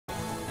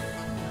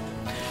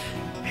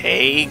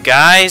Hey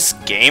guys,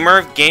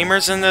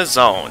 gamers in the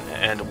zone,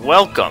 and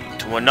welcome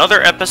to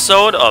another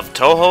episode of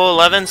Touhou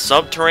 11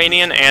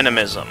 Subterranean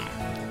Animism.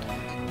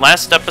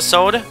 Last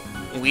episode,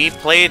 we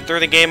played through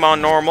the game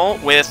on normal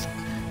with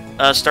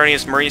starting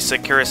as Marisa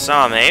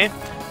Kirisame,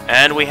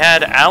 and we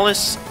had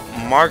Alice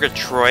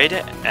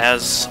Margatroyd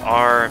as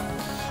our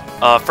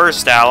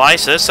first ally.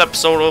 So this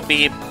episode will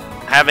be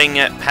having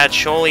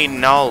Patchouli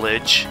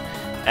Knowledge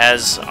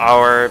as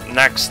our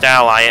next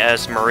ally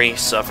as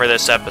Marisa for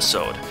this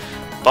episode.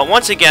 But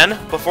once again,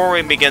 before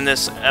we begin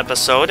this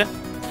episode,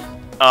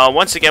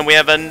 once again we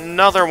have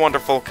another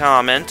wonderful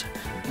comment.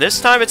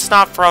 This time it's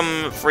not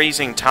from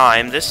Freezing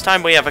Time. This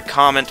time we have a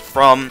comment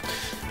from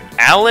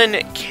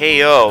Alan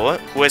KO,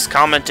 who has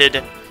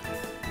commented,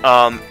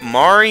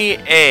 Mari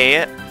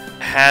A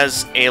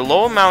has a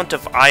low amount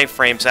of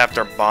iframes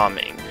after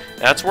bombing.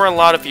 That's where a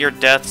lot of your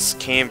deaths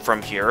came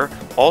from here.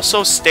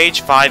 Also,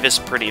 Stage 5 is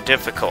pretty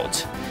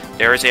difficult.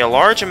 There is a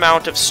large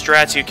amount of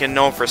strats you can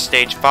know for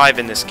Stage 5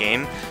 in this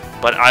game,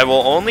 but I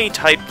will only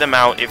type them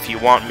out if you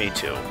want me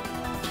to.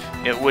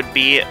 It would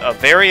be a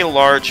very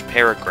large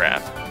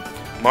paragraph.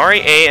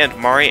 Mari A and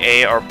Mari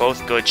A are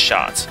both good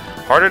shots.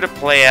 Harder to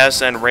play as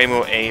than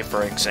Reimu A,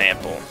 for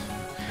example.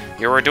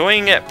 You are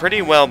doing it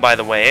pretty well, by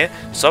the way.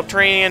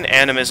 Subterranean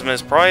Animism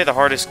is probably the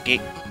hardest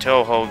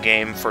Touhou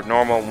game for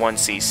normal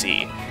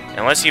 1cc,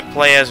 unless you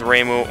play as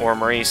Reimu or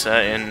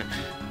Marisa in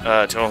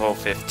Touhou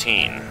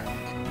 15.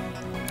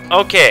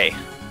 Okay.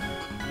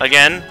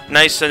 Again,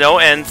 nice to know,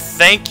 and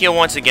thank you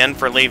once again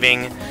for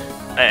leaving,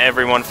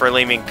 everyone for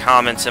leaving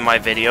comments in my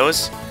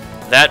videos.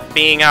 That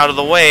being out of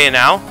the way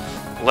now,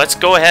 let's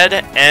go ahead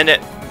and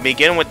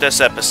begin with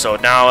this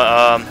episode.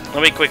 Now,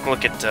 let me quick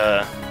look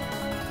at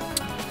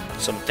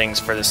some things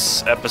for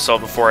this episode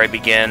before I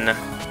begin.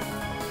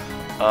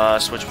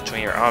 Switch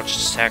between your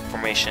options, attack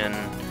formation,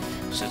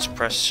 switch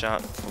press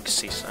shot,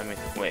 focus,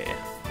 wait.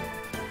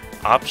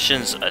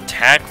 Options,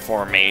 attack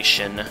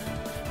formation.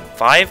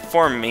 5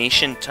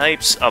 formation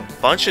types, a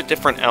bunch of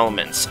different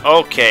elements.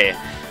 Okay.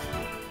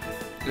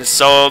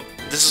 So,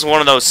 this is one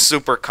of those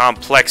super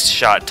complex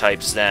shot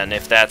types then,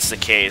 if that's the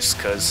case,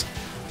 because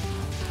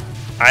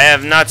I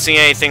have not seen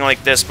anything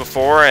like this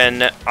before,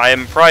 and I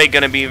am probably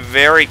going to be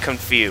very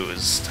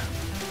confused.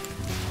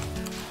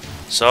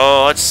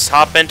 So, let's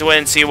hop into it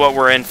and see what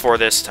we're in for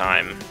this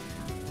time.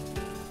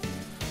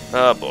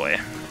 Oh boy.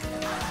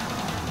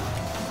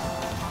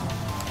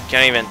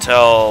 Can't even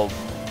tell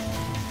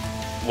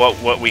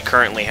what we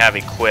currently have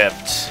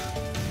equipped.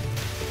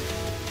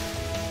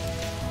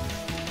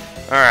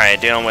 Alright,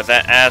 dealing with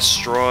that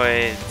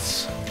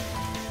asteroids.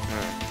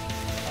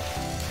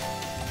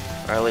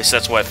 Or at least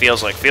that's what it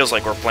feels like. Feels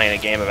like we're playing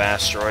a game of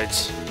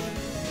asteroids.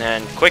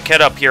 And quick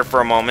head up here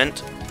for a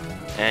moment.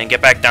 And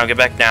get back down, get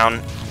back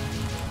down.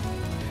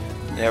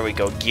 There we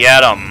go,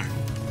 get 'em.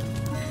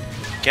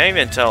 Can't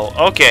even tell.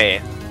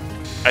 Okay,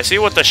 I see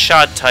what the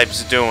shot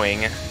type's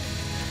doing.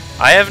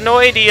 I have no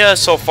idea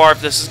so far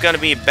if this is going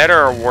to be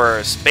better or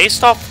worse.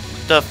 Based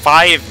off the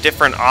 5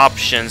 different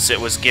options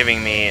it was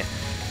giving me,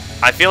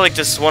 I feel like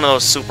this is one of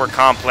those super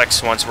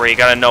complex ones where you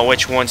gotta know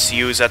which ones to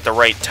use at the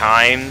right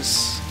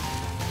times.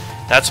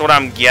 That's what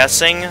I'm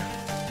guessing.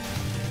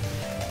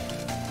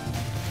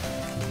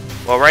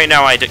 Well, right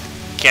now I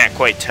can't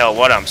quite tell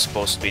what I'm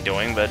supposed to be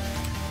doing, but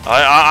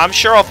I'm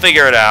sure I'll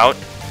figure it out.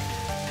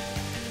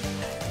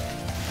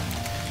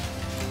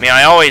 I mean,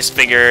 I always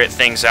figure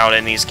things out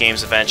in these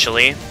games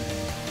eventually.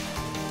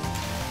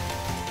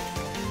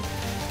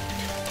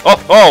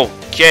 Oh,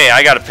 okay,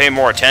 I gotta pay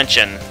more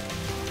attention.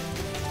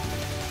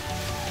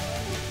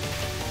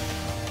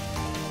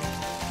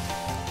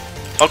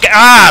 Okay,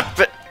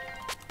 but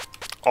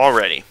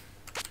already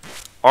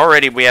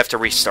we have to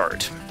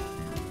restart.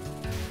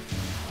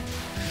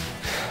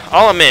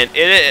 I'll admit,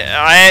 it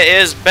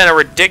has been a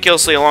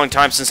ridiculously long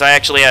time since I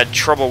actually had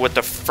trouble with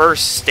the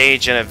first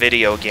stage in a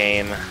video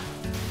game.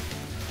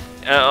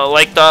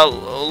 Like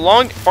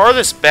the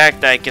farthest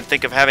back that I can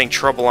think of having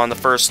trouble on the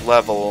first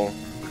level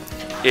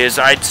is,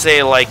 I'd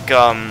say, like,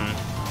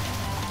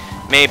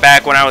 maybe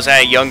back when I was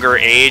at a younger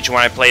age, when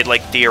I played,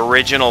 like, the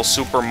original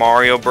Super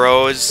Mario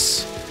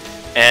Bros.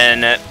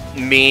 And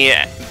me,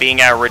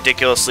 being at a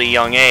ridiculously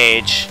young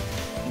age,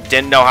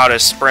 didn't know how to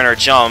sprint or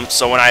jump,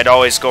 so when I'd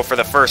always go for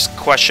the first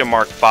question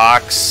mark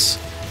box,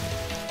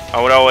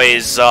 I would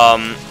always,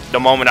 the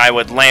moment I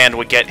would land,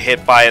 would get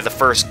hit by the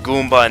first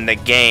Goomba in the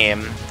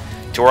game,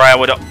 to where I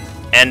would,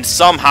 and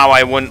somehow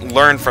I wouldn't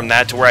learn from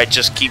that, to where I'd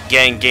just keep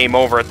getting game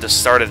over at the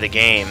start of the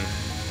game.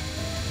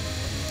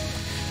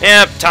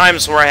 Yeah,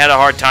 times where I had a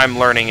hard time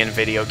learning in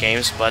video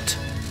games, but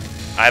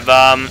I've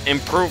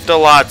improved a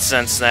lot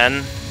since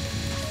then,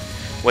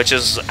 which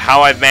is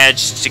how I've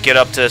managed to get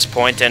up to this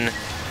point and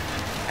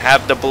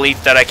have the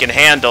belief that I can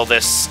handle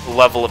this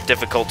level of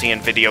difficulty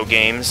in video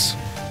games.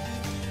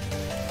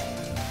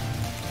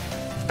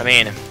 I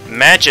mean,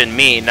 imagine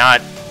me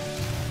not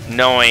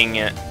knowing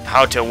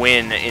how to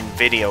win in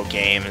video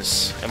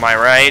games. Am I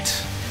right?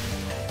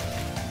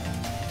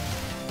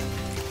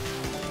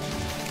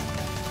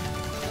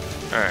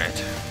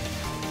 Alright.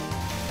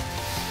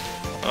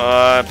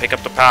 Pick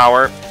up the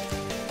power.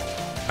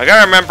 I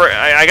gotta remember,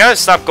 I gotta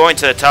stop going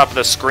to the top of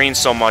the screen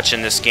so much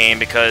in this game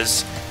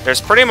because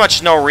there's pretty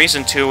much no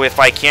reason to if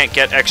I can't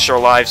get extra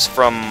lives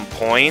from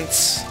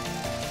points.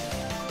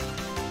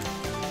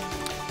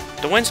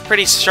 The wind's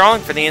pretty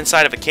strong for the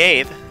inside of a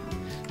cave.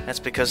 That's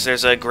because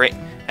there's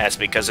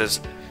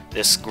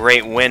this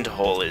great wind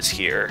hole is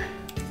here.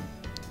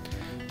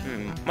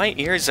 My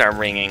ears are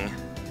ringing.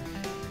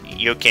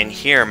 You can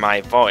hear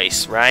my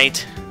voice, right?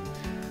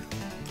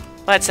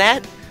 What's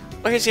that?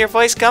 Where's your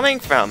voice coming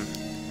from?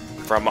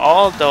 From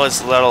all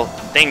those little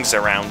things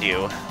around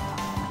you.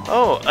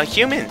 Oh, a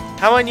human.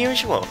 How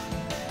unusual.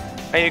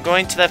 Are you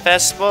going to the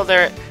festival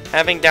they're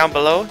having down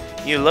below?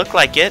 You look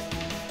like it.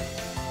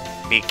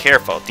 Be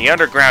careful. The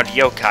underground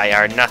yokai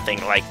are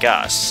nothing like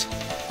us.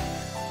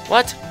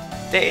 What?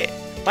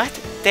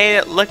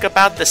 They look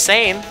about the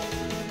same.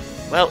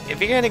 Well,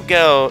 if you're gonna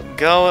go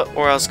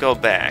or else go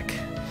back.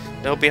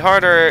 It'll be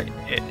harder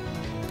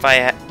if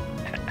I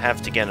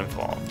have to get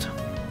involved.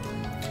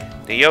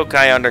 The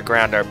yokai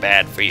underground are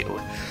bad for you.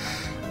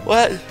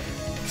 What?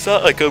 It's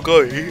not like I'm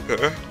going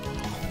here.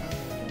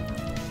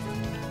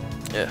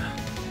 Yeah.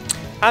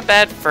 Not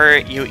bad for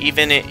you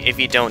even if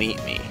you don't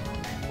eat me.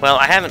 Well,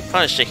 I haven't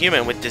punished a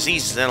human with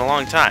diseases in a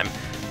long time.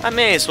 I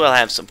may as well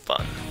have some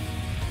fun.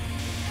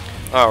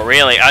 Oh,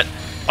 really?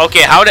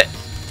 Okay,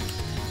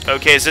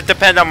 okay, does it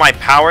depend on my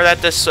power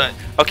that this...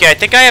 okay, I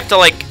think I have to,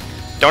 like...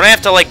 Don't I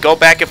have to, like, go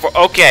back and forth?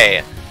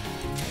 Okay.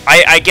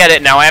 I get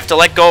it now. I have to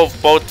let go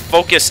of both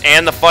focus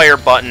and the fire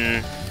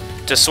button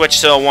to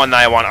switch to the one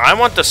that I want. I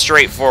want the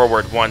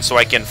straightforward one so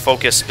I can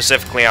focus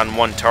specifically on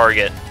one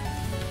target.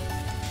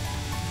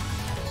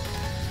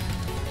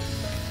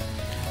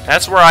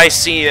 That's where I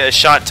see a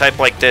shot type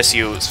like this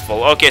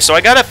useful. Okay, so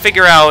I gotta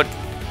figure out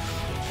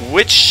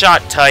which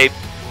shot type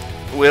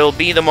will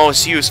be the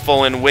most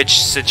useful in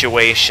which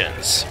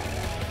situations.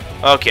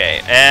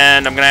 Okay,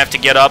 and I'm gonna have to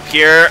get up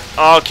here.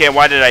 Okay,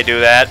 why did I do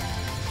that?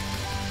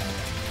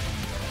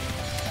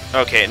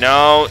 Okay,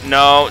 no.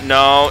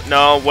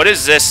 What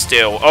does this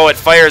do? Oh, it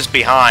fires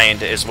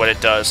behind is what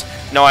it does.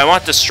 No, I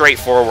want the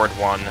straightforward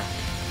one.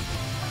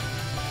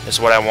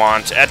 Is what I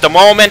want. At the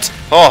moment...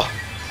 Oh.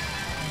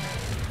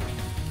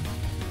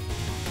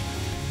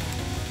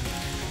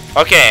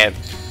 Okay,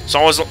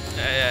 so I was...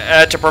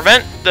 to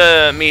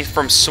prevent me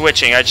from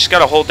switching, I just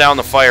gotta hold down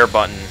the fire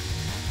button.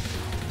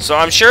 So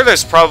I'm sure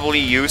there's probably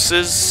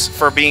uses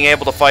for being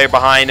able to fire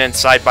behind and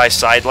side by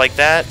side like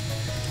that.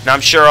 And I'm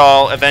sure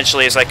I'll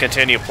eventually, as I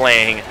continue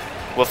playing,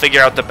 we'll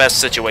figure out the best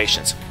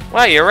situations.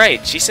 Wow, you're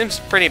right. She seems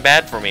pretty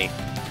bad for me.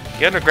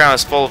 The underground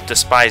is full of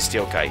despised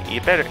yokai.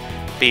 You better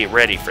be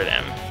ready for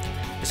them.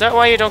 Is that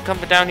why you don't come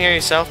down here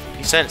yourself?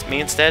 You sent me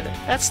instead?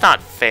 That's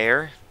not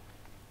fair.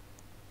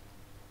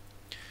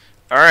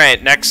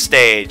 Alright, next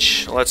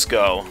stage. Let's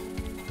go.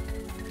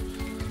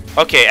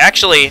 Okay,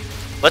 actually,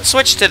 let's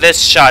switch to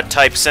this shot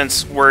type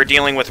since we're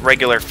dealing with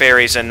regular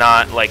fairies and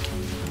not, like,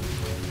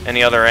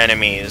 any other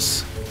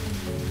enemies.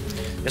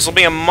 This will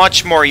be a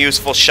much more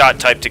useful shot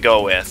type to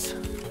go with.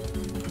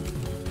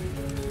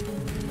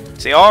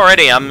 See,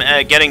 already I'm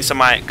getting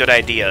some good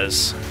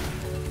ideas.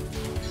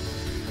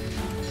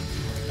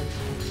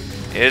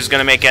 It is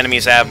going to make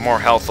enemies have more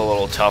health a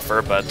little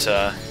tougher, but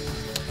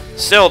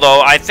still,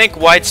 though, I think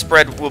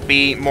widespread will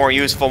be more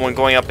useful when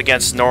going up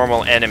against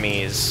normal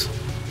enemies.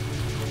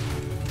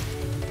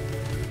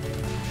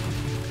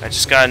 I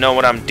just gotta know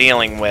what I'm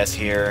dealing with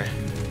here.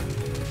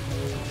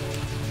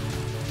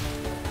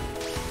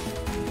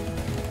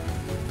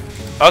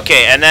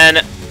 Okay, and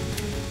then...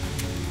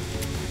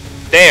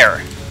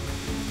 There.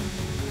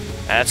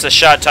 That's the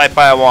shot type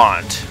I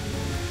want.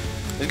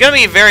 It's gonna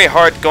be very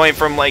hard going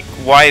from, like,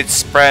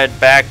 widespread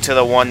back to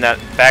the one that...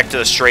 back to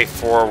the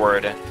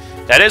straightforward.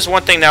 That is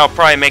one thing that will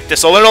probably make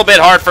this a little bit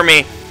hard for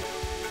me.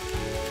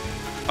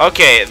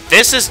 Okay,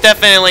 this is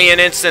definitely an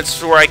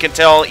instance where I can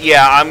tell,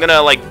 yeah, I'm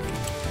gonna, like,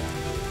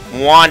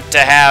 want to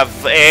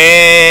have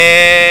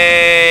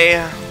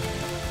a...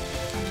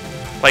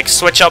 like,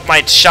 switch up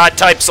my shot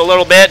types a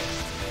little bit.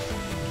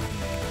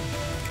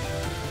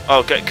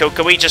 Oh,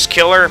 can we just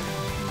kill her?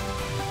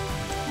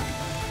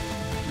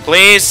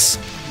 Please?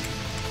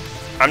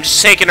 I'm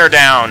just taking her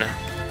down.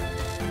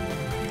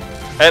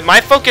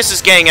 My focus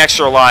is getting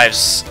extra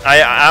lives.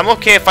 I'm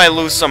okay if I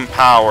lose some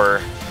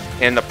power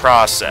in the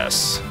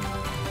process.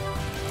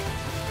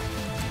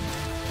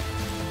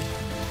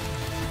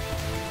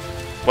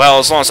 Well,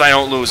 as long as I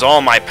don't lose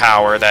all my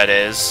power, that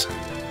is.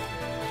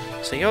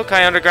 So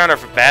yokai underground are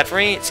bad for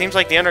me? It seems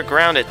like the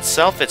underground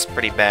itself is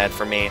pretty bad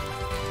for me.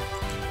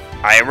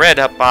 I read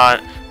up on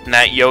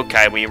that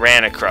yokai we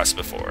ran across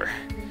before.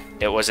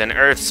 It was an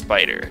earth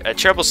spider, a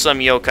troublesome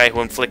yokai who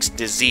inflicts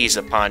disease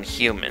upon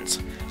humans.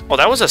 Oh,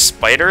 that was a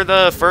spider,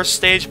 the first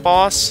stage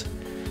boss?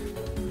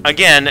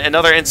 Again,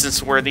 another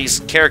instance where these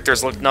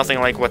characters look nothing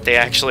like what they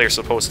actually are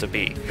supposed to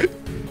be.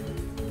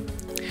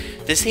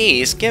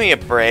 Disease? Give me a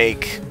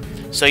break.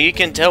 So you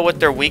can tell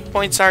what their weak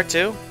points are,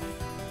 too?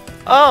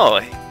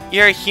 Oh,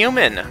 you're a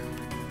human.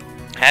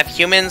 Have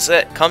humans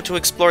come to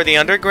explore the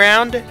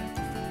underground?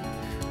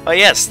 Oh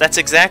yes, that's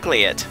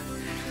exactly it.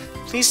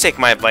 Please take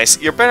my advice.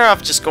 You're better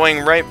off just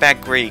going right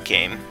back where you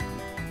came.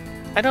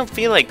 I don't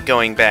feel like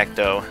going back,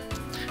 though.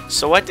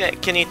 So what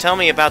can you tell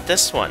me about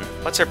this one?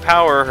 What's her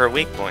power or her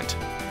weak point?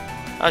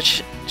 How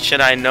should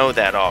I know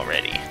that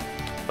already?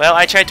 Well,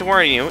 I tried to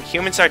warn you.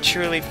 Humans are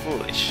truly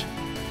foolish.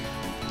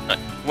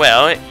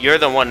 Well, you're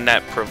the one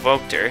that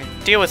provoked her.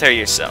 Deal with her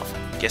yourself.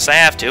 Guess I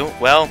have to.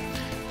 Well,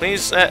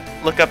 please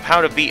look up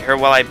how to beat her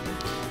while I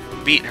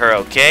beat her,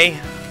 okay?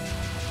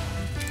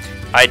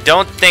 I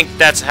don't think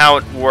that's how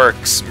it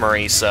works,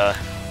 Marisa.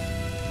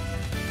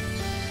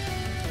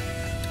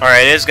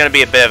 Alright, it is going to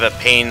be a bit of a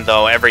pain,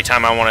 though, every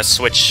time I want to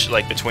switch,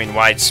 like, between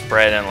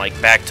widespread and,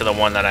 like, back to the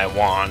one that I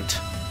want.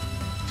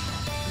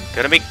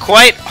 Gonna be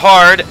quite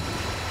hard.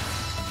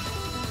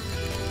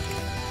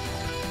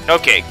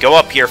 Okay, go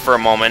up here for a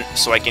moment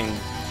so I can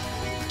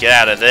get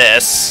out of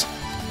this.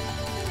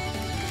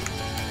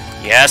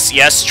 Yes,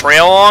 yes,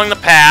 trail along the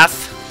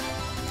path.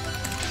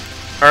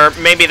 Or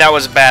maybe that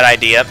was a bad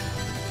idea.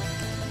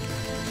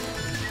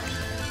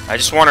 I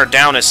just want her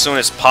down as soon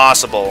as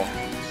possible.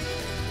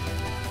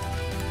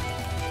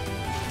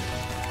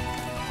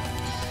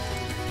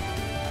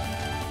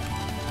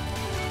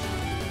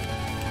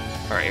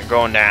 Alright, you're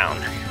going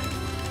down.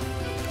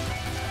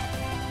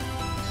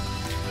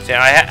 See,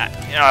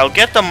 I'll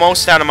get the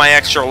most out of my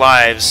extra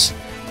lives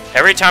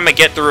every time I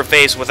get through a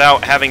phase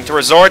without having to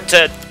resort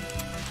to...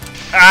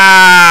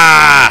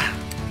 Ah!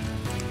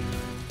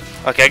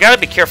 Okay, I gotta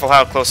be careful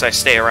how close I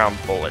stay around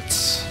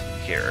bullets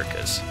here,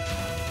 because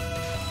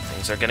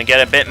things are gonna get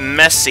a bit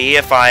messy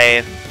if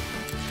I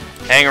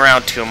hang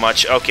around too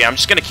much. Okay, I'm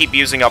just gonna keep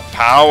using up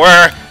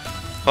power.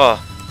 Oh.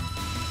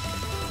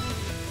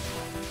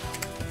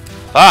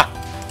 Ah!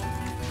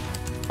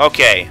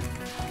 Okay.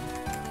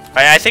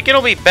 I think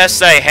it'll be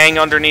best I hang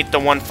underneath the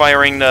one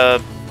firing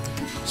the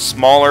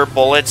smaller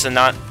bullets and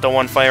not the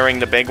one firing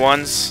the big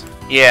ones.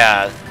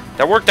 Yeah,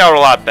 that worked out a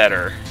lot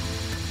better.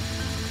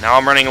 Now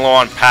I'm running low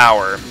on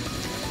power.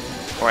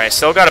 Alright, I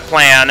still got a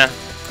plan. I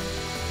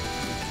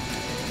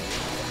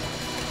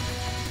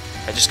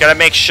just gotta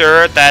make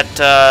sure that,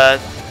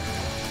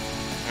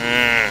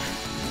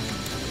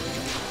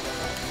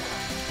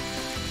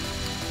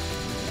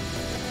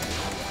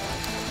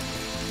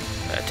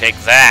 take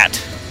that.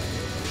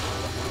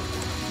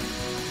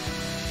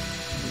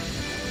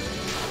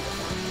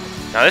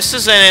 Now this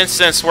is an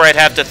instance where I'd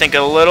have to think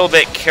a little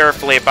bit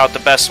carefully about the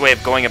best way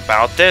of going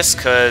about this,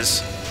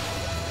 because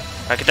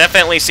I could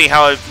definitely see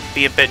how it'd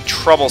be a bit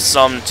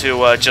troublesome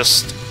to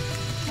just...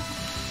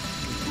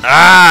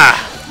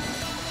 Ah!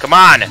 Come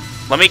on!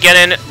 Let me get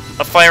in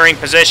a firing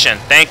position.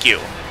 Thank you.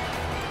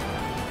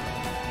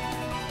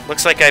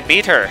 Looks like I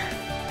beat her.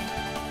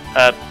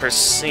 A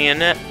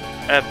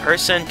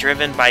person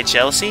driven by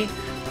jealousy?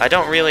 A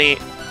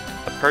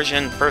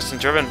Persian person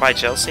driven by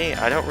jealousy?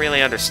 I don't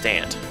really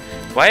understand.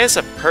 Why is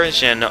a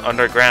Persian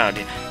underground?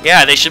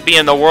 Yeah, they should be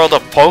in the world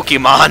of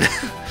Pokemon.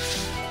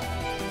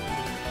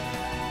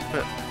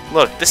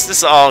 Look, this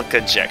is all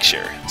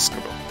conjecture.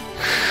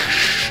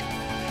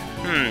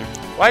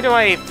 Why do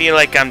I feel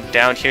like I'm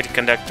down here to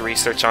conduct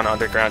research on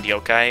underground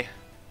yokai?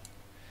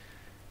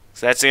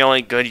 So that's the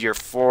only good you're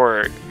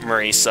for,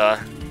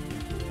 Marisa.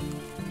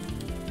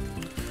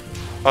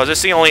 Oh, is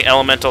this the only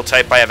elemental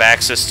type I have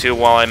access to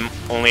while I'm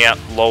only at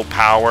low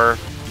power?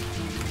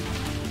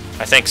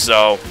 I think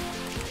so.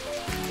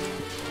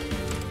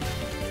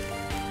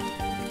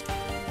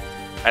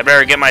 I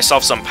better get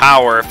myself some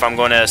power if I'm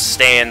going to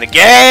stay in the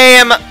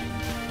game!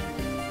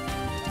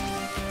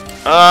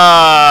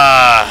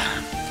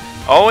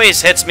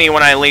 Always hits me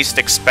when I least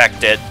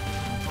expect it.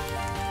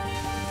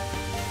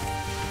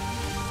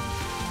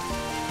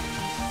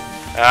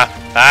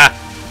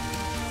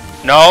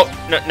 No.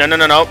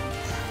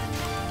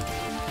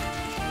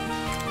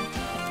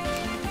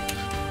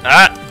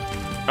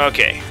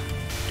 Okay.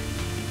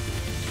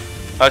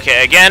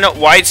 Okay, again,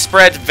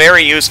 widespread,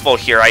 very useful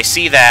here. I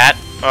see that.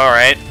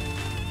 Alright.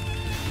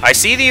 I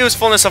see the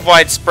usefulness of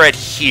widespread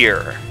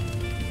here.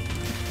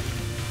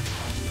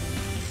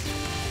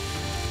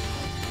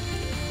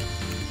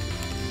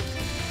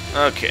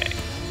 Okay.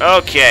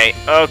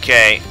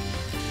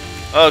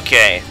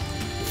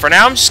 For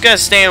now, I'm just gonna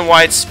stay in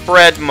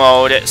widespread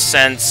mode,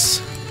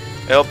 since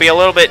it'll be a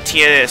little bit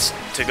tedious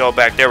to go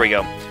back. There we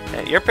go.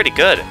 You're pretty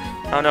good.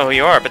 I don't know who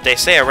you are, but they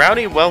say a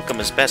rowdy welcome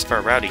is best for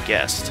a rowdy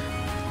guest.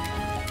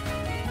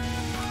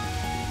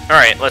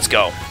 Alright, let's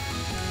go.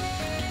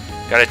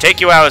 Gotta take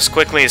you out as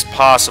quickly as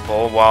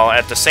possible, while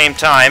at the same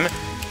time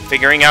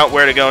figuring out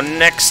where to go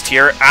next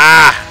here.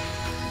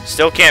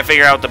 Still can't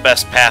figure out the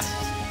best path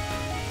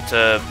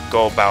to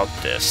go about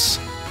this.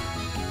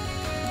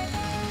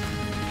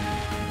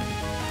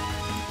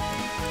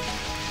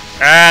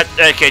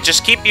 Okay,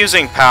 just keep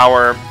using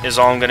power is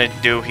all I'm gonna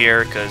do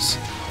here, because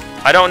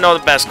I don't know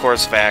the best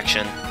course of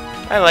action.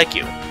 I like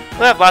you.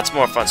 We'll have lots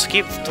more fun, so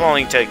keep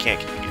following till you can't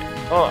keep you.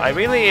 Oh, I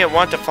really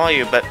want to follow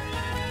you, but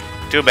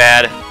too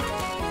bad.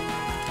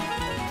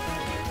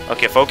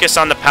 Okay, focus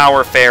on the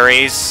power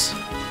fairies.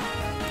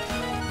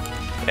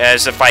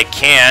 As if I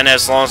can,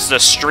 as long as the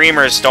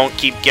streamers don't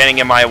keep getting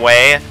in my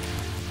way.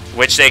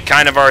 which they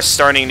kind of are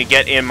starting to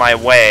get in my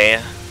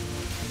way.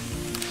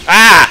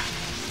 Ah!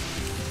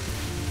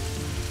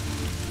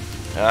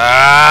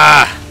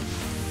 Ah!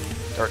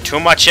 They're too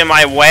much in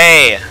my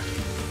way.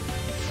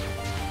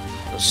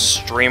 Those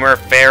streamer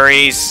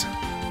fairies.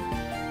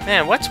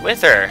 Man, what's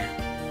with her?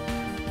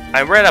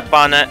 I read up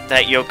on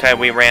that yokai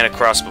we ran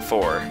across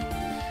before.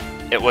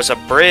 It was a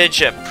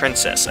bridge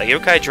princess, a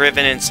yokai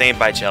driven insane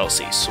by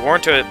jealousy,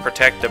 sworn to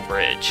protect the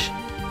bridge.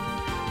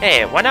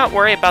 Hey, why not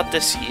worry about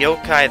this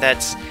yokai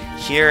that's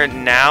here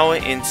now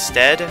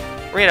instead?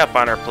 Read up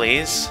on her,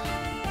 please.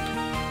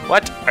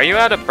 What? Are you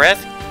out of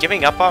breath?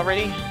 Giving up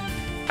already?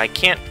 I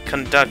can't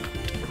conduct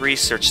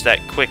research that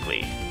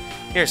quickly.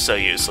 You're so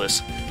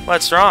useless.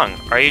 What's wrong?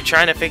 Are you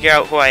trying to figure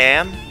out who I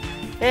am?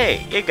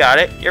 Hey, you got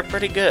it. You're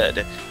pretty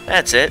good.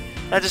 That's it.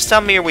 Now just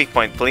tell me your weak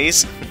point,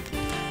 please.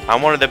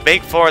 I'm one of the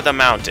big four of the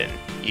mountain.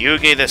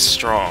 Yugi the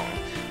Strong.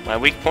 My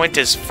weak point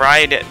is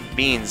fried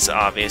beans,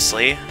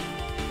 obviously.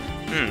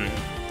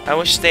 I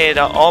wish they had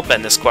all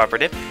been this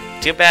cooperative.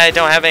 Too bad I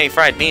don't have any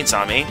fried beans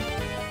on me.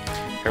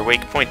 Her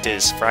weak point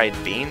is fried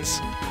beans?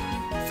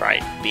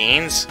 Fried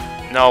beans?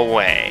 No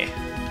way.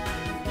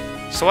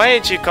 So why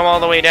did you come all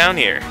the way down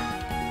here?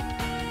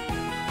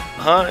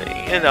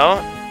 You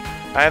know,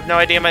 I have no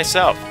idea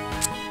myself.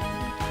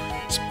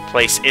 This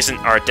place isn't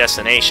our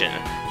destination.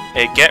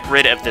 Get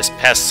rid of this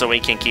pest so we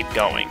can keep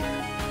going.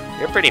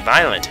 You're pretty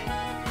violent.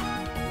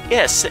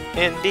 Yes,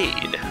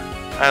 indeed.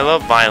 I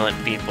love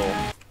violent people.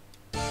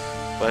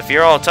 But if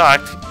you're all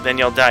talked, then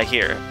you'll die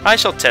here. I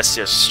shall test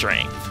your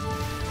strength.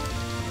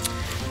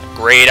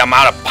 Great, I'm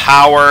out of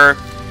power.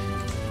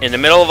 In the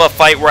middle of a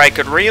fight where I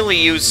could really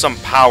use some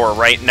power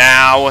right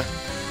now.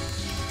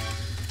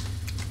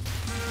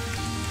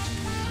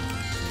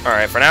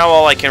 Alright, for now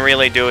all I can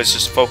really do is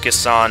just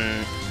focus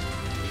on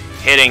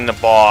hitting the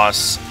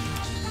boss.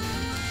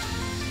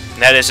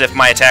 And that is if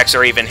my attacks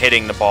are even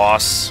hitting the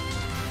boss.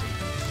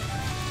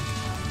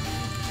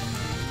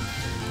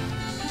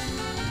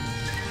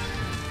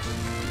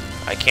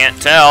 I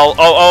can't tell.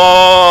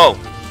 Oh,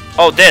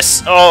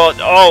 this.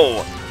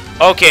 Oh.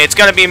 Okay, it's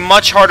gonna be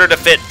much harder to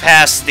fit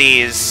past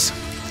these.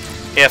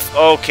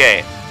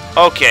 Okay.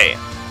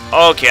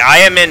 I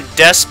am in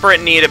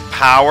desperate need of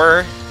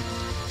power.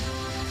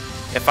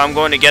 If I'm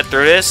going to get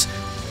through this.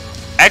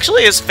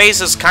 Actually, his phase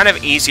is kind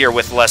of easier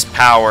with less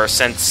power,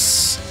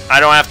 since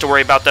I don't have to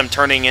worry about them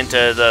turning into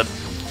the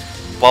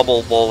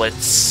bubble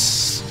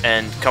bullets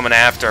and coming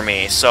after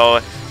me.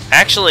 So,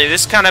 actually,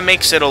 this kind of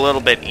makes it a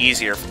little bit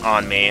easier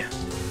on me.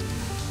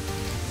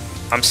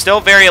 I'm still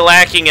very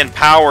lacking in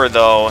power,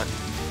 though.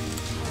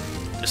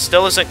 This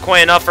still isn't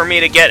quite enough for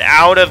me to get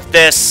out of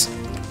this.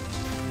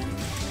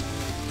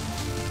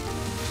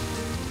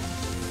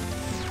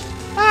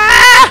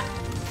 Ah!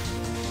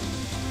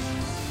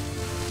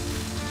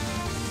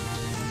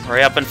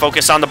 Hurry up and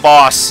focus on the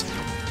boss.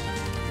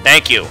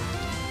 Thank you.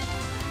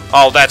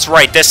 Oh, that's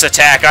right, this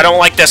attack. I don't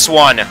like this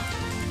one.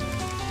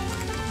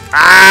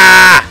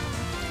 Ah!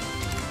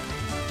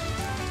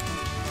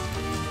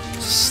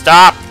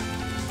 Stop.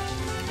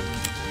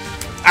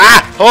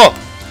 Ah! Oh!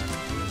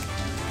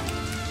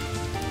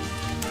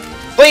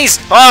 Please!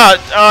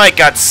 Oh, I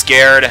got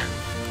scared.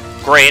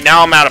 Great,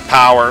 now I'm out of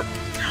power.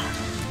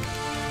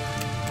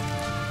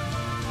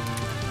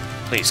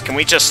 Please, can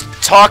we just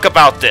talk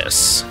about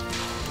this?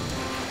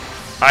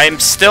 I'm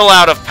still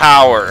out of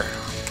power.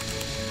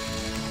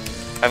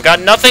 I've got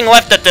nothing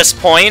left at this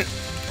point.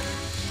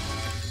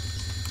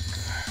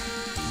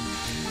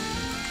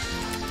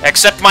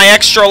 Except my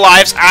extra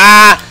lives.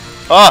 Ah!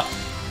 Oh!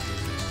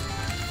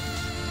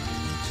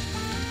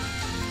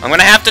 I'm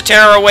gonna have to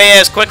tear her away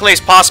as quickly as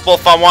possible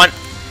if I want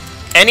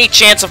any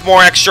chance of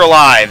more extra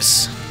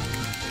lives.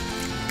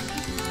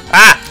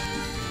 Ah!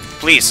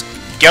 Please,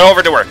 get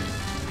over to her.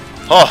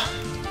 Oh.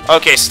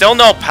 Okay, still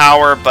no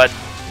power, but...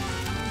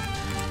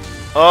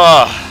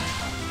 Oh.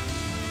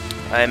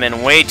 I'm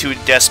in way too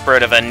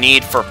desperate of a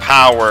need for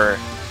power.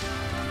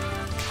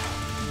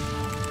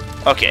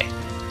 Okay,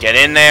 get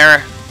in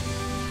there.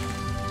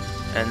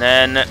 And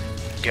then,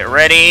 get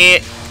ready,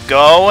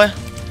 go.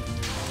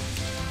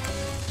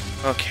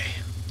 Okay.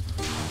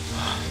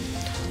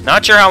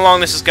 Not sure how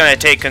long this is going to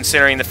take,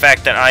 considering the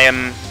fact that I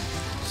am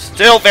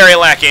still very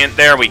lacking.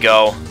 There we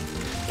go.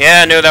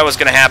 Yeah, I knew that was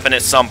going to happen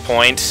at some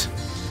point.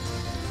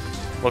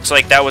 Looks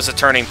like that was a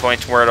turning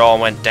point where it all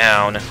went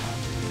down.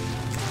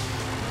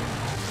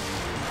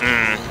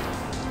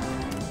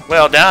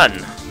 Well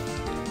done.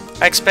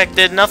 I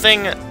expected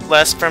nothing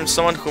less from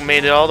someone who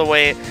made it all the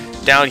way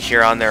down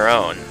here on their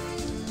own.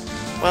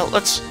 Well,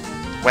 let's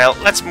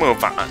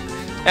move on.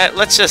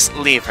 Let's just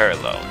leave her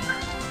alone.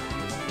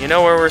 You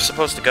know where we're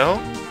supposed to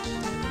go?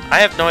 I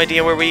have no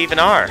idea where we even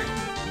are.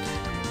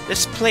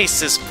 This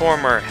place is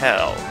former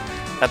hell.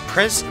 A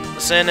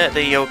prison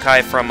the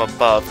yokai from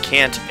above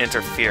can't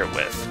interfere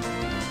with.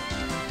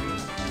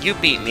 You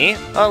beat me.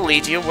 I'll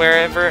lead you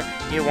wherever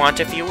you want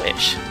if you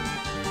wish.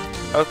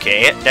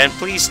 Okay, then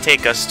please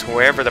take us to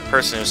wherever the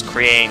person who's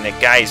creating the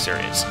geyser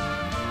is.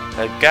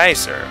 A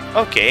geyser?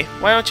 Okay,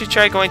 why don't you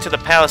try going to the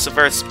Palace of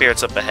Earth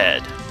Spirits up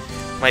ahead?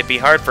 Might be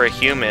hard for a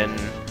human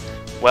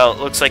Well, it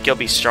looks like you'll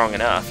be strong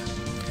enough.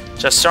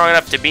 Just strong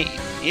enough to beat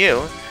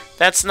you?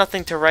 That's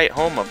nothing to write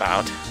home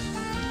about.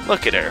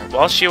 Look at her.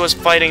 While she was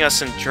fighting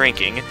us and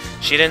drinking,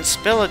 she didn't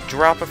spill a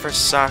drop of her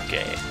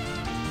sake.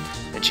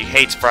 And she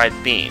hates fried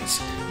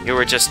beans. You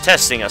were just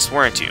testing us,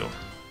 weren't you?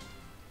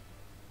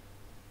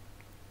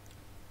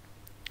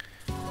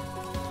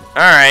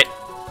 Alright.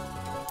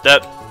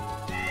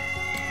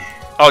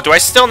 Oh, do I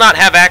still not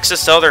have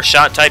access to other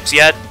shot types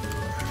yet?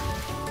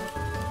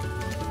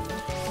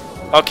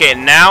 Okay,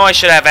 now I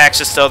should have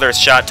access to other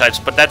shot types,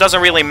 but that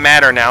doesn't really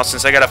matter now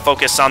since I gotta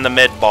focus on the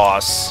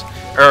mid-boss.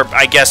 Or,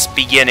 I guess,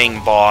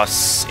 beginning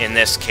boss in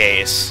this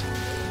case.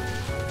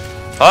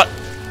 Huh?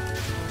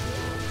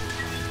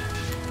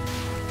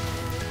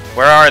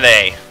 Where are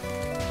they?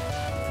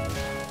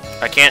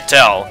 I can't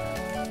tell.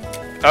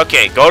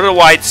 Okay, go to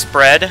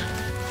widespread.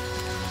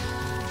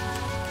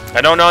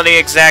 I don't know the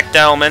exact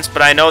elements,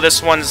 but I know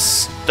this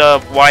one's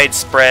the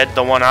widespread,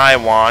 the one I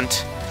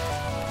want.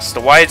 So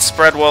the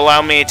widespread will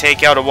allow me to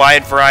take out a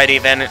wide variety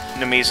of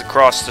enemies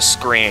across the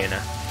screen.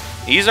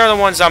 These are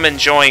the ones I'm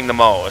enjoying the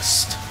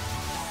most.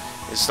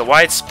 It's the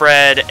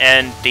widespread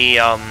and the,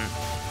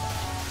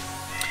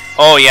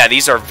 Oh yeah,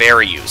 these are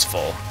very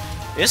useful.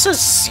 This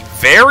is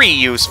very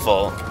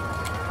useful.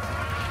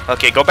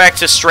 Okay, go back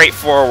to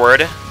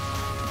straightforward.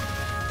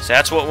 So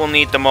that's what we'll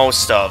need the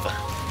most of.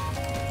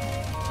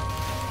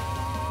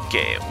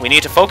 Okay, we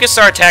need to focus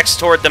our attacks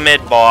toward the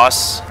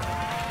mid-boss.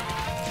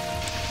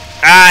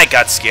 Ah, I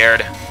got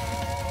scared.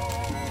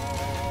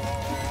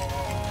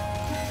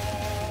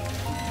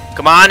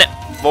 Come on.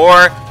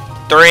 4,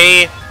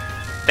 3.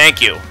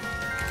 Thank you.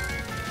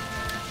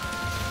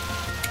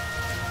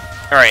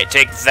 Alright,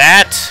 take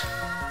that.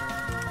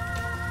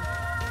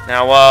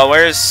 Now,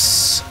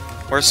 where's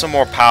some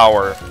more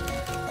power?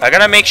 I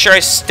gotta make sure I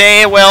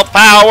stay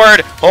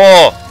well-powered.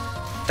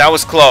 Oh, that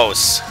was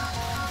close.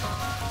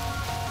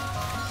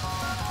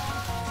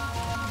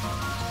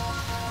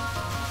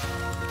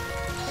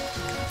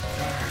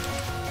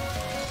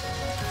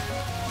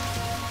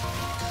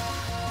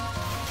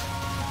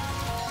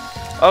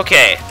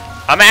 Okay,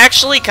 I'm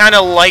actually kind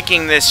of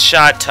liking this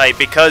shot type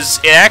because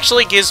it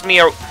actually gives me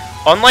a...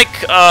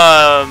 Unlike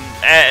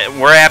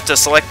where I have to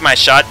select my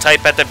shot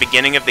type at the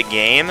beginning of the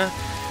game,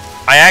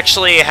 I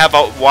actually have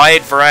a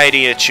wide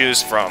variety to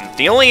choose from.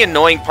 The only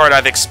annoying part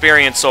I've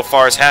experienced so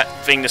far is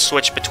having to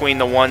switch between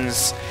the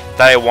ones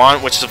that I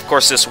want, which is of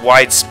course this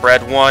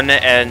widespread one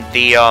and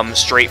the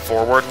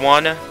straightforward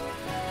one.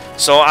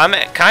 So I'm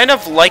kind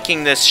of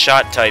liking this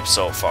shot type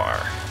so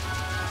far.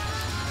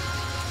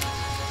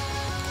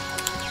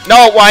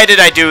 No, why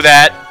did I do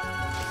that?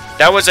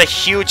 That was a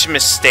huge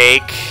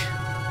mistake.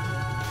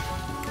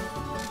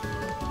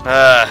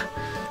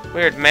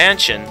 Weird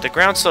mansion. The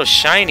ground's so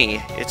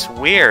shiny. It's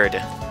weird.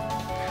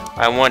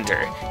 I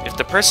wonder if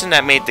the person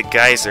that made the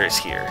geyser is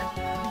here.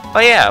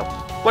 Oh yeah,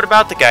 what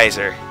about the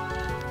geyser?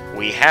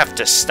 We have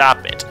to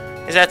stop it.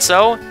 Is that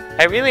so?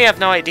 I really have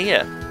no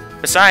idea.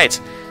 Besides,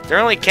 there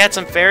are only cats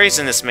and fairies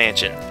in this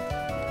mansion.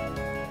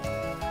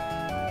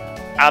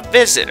 A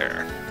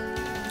visitor.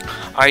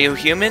 Are you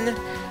human?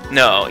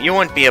 No, you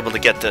won't be able to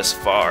get this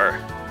far.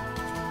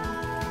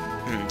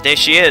 There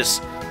she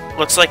is.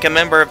 Looks like a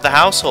member of the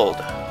household.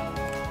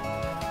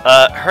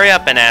 Hurry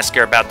up and ask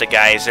her about the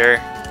geyser.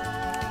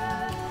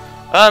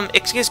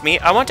 Excuse me,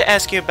 I want to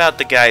ask you about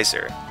the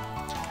geyser.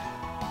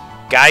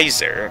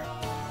 Geyser?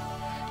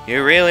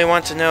 You really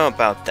want to know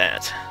about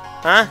that,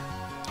 huh?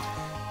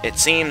 It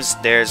seems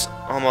there's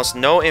almost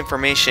no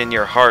information in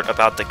your heart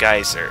about the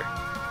geyser.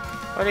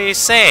 What are you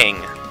saying?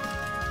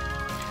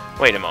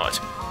 Wait a moment.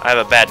 I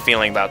have a bad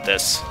feeling about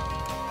this.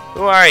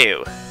 Who are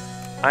you?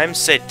 I'm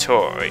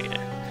Satori,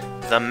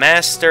 the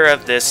master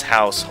of this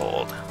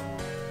household.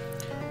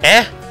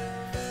 Eh?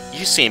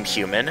 You seem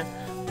human.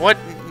 What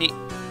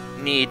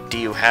need do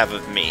you have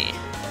of me?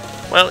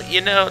 Well,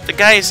 you know, the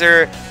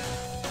geyser...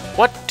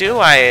 What do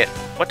I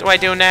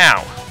do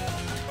now?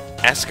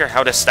 Ask her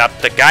how to stop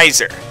the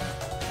geyser.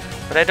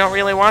 But I don't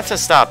really want to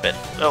stop it.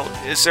 Well,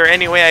 is there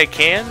any way I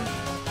can?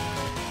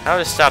 How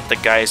to stop the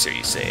geyser,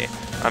 you say?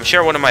 I'm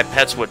sure one of my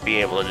pets would be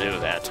able to do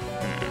that.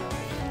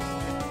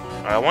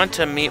 I want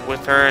to meet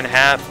with her and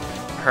have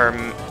her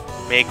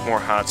make more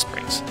hot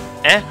springs.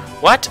 Eh?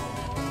 What?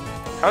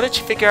 How did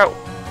she figure out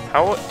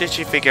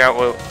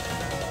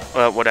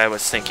what I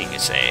was thinking, you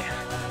say?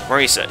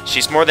 Marisa,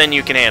 she's more than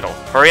you can handle.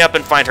 Hurry up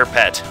and find her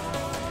pet.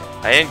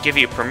 I didn't give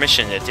you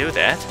permission to do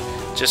that.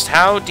 Just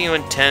how do you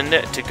intend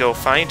to go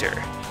find her?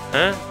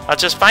 Huh? I'll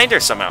just find her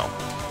somehow.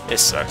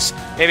 This sucks.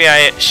 Maybe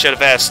I should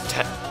have asked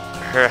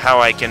her how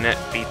I can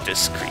be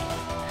discreet.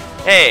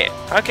 Hey,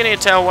 how can you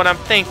tell what I'm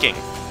thinking?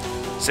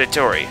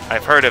 Satori,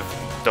 I've heard of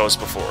those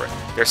before.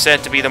 They're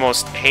said to be the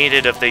most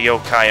hated of the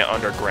yokai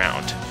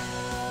underground.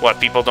 What,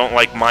 people don't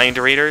like mind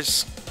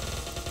readers?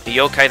 The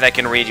yokai that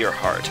can read your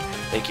heart.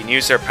 They can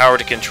use their power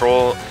to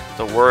control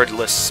the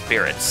wordless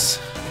spirits.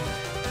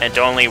 And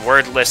only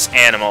wordless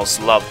animals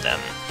love them.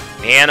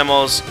 The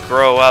animals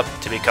grow up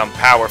to become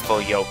powerful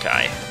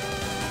yokai.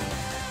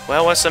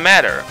 Well, what's the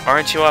matter?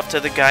 Aren't you off to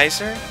the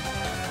geyser?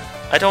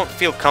 I don't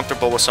feel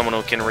comfortable with someone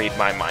who can read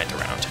my mind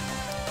around.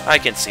 I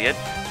can see it.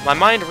 My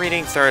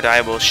mind-reading third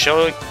eye will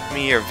show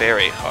me your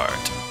very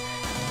heart.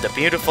 The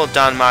beautiful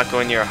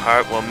Danmaku in your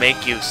heart will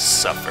make you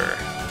suffer.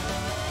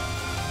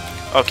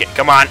 Okay,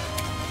 come on.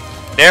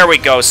 There we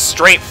go,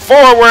 straight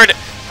forward!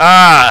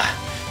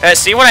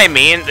 See what I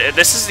mean?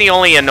 This is the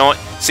only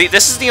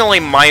this is the only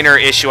minor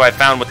issue I've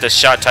found with this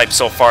shot type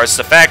so far. It's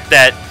the fact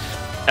that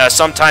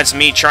sometimes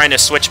me trying to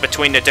switch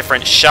between the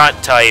different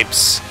shot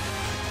types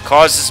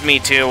causes me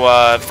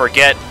to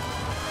forget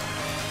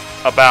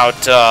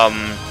about,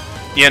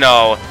 you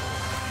know,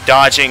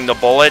 dodging the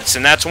bullets,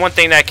 and that's one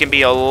thing that can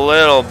be a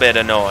little bit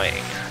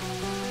annoying.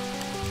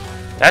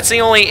 That's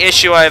the only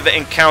issue I've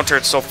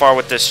encountered so far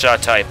with this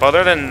shot type.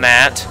 Other than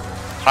that,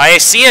 I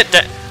see it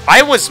that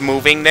I was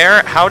moving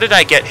there. How did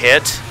I get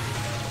hit?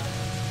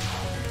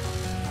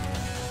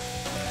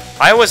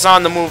 I was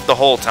on the move the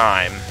whole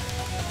time.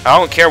 I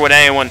don't care what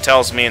anyone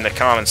tells me in the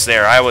comments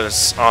there. I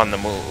was on the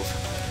move.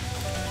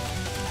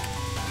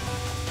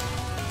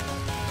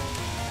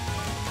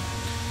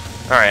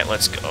 Alright,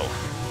 let's go.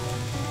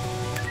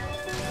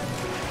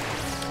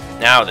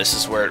 Now this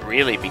is where it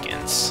really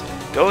begins.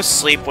 Go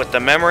sleep with the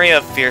memory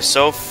of fear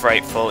so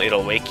frightful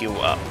it'll wake you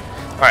up.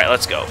 Alright,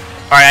 let's go.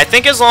 Alright, I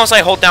think as long as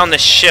I hold down the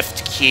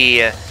shift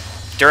key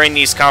during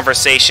these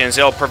conversations,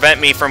 it'll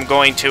prevent me from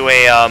going to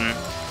a,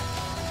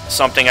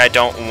 something I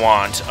don't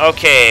want.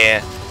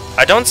 Okay,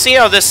 I don't see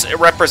how this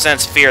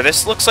represents fear.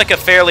 This looks like a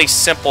fairly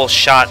simple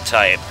shot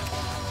type.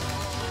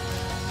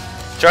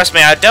 Trust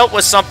me, I dealt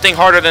with something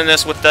harder than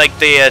this with, like,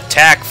 the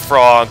attack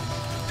frog.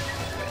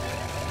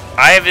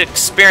 I have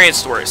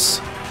experienced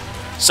worse.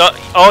 So,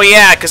 oh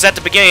yeah, because at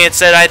the beginning it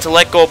said I had to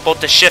let go of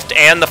both the shift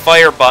and the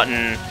fire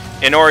button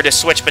in order to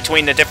switch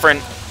between the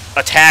different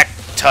attack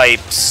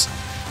types.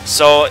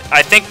 So,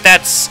 I think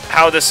that's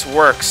how this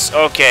works.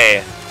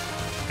 Okay.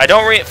 I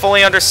don't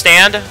fully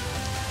understand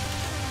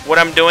what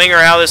I'm doing or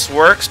how this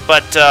works,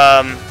 but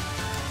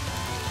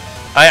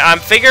I'm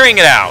figuring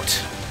it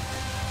out.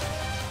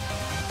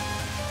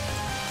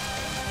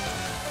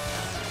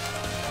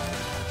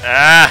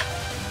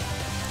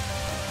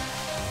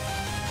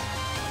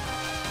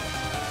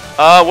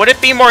 Would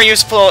it be more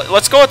useful?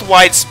 Let's go with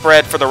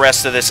widespread for the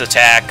rest of this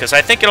attack, because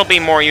I think it'll be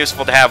more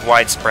useful to have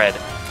widespread.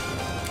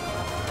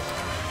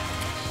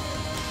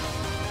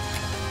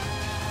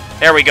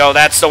 There we go,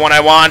 that's the one I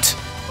want.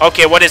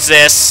 Okay, what is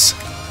this?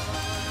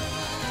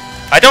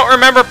 I don't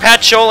remember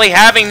Patchouli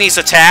having these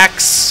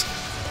attacks.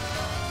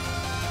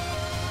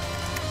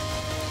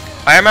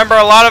 I remember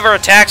a lot of her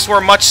attacks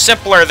were much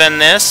simpler than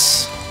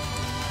this.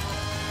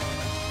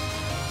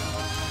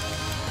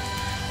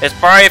 It's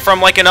probably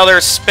from like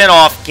another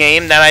spin-off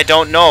game that I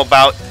don't know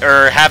about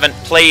or haven't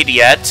played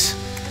yet.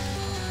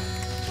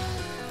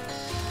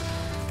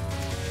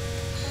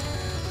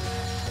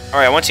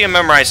 Alright, once you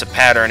memorize a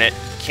pattern, it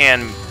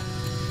can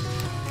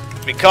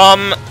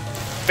become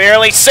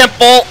fairly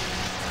simple.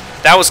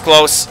 That was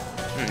close.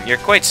 You're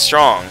quite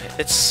strong.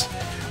 It's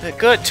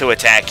good to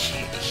attack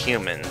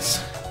humans.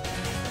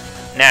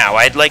 Now,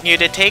 I'd like you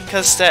to take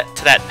us to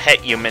that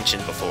pet you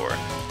mentioned before.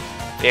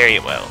 Very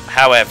well.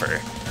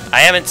 However, I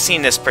haven't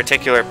seen this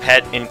particular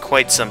pet in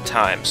quite some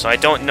time, so I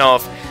don't know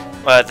if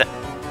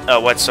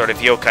what sort of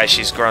yokai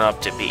she's grown up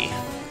to be.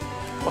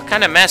 What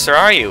kind of master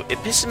are you? It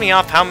pisses me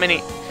off how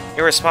many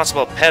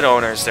irresponsible pet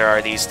owners there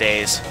are these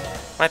days.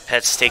 My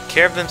pets take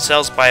care of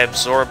themselves by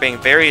absorbing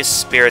various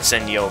spirits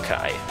and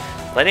yokai.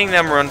 Letting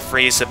them run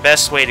free is the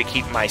best way to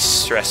keep my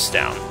stress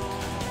down.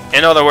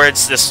 In other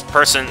words, this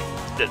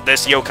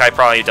yokai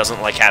probably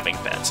doesn't like having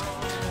pets.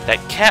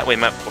 That cat we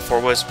met before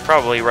was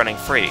probably running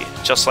free,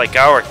 just like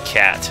our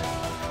cat.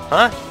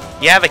 Huh?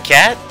 You have a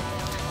cat?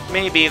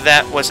 Maybe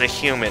that was a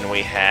human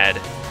we had.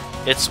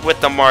 It's with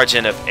the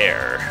margin of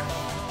error.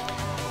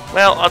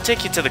 Well, I'll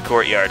take you to the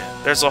courtyard.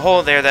 There's a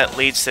hole there that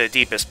leads to the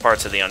deepest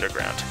parts of the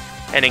underground.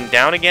 Heading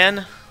down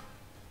again?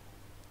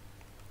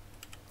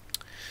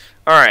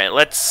 Alright,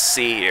 let's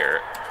see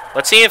here.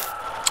 Let's see if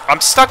I'm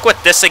stuck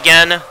with this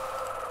again.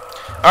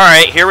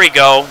 Alright, here we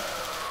go.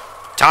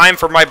 Time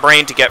for my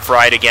brain to get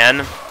fried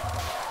again.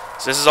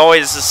 So this is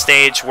always the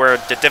stage where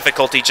the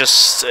difficulty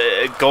just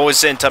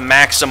goes into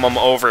maximum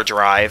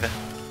overdrive.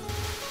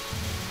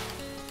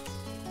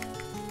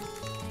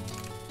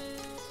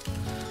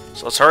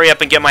 So let's hurry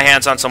up and get my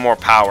hands on some more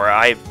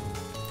power.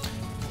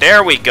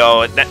 There we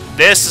go.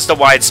 This is the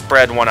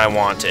widespread one I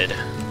wanted.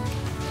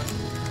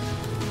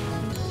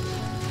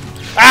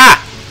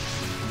 Ah!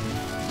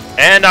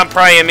 And I'm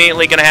probably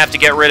immediately going to have to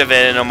get rid of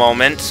it in a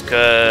moment,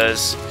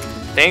 because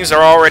things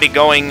are already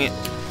going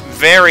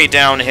very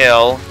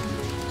downhill.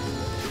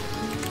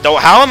 Though,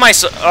 how am I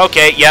so...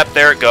 Okay, yep,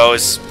 there it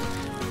goes.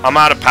 I'm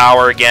out of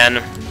power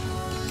again.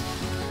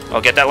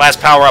 I'll get that last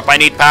power up. I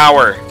need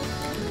power.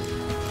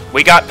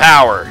 We got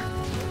power.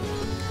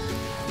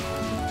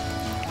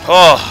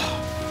 Oh.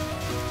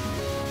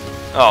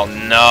 Oh,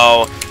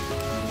 no.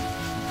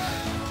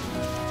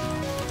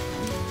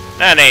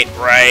 That ain't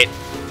right.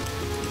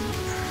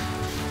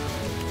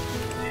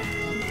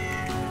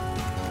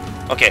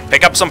 Okay,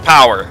 pick up some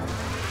power.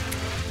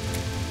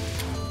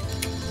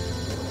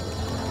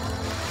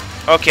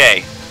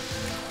 Okay.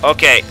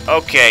 Okay,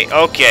 okay,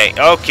 okay,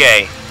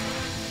 okay.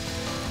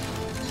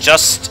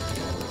 Just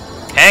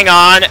hang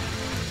on.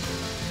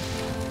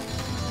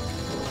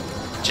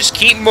 Just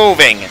keep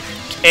moving.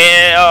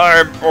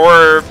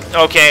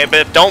 Okay,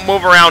 but don't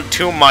move around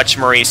too much,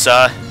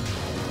 Marisa.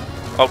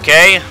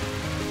 Okay?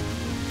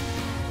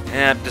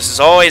 Yeah, this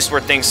is always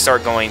where things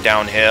start going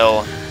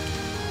downhill.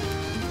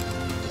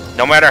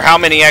 No matter how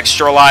many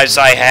extra lives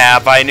I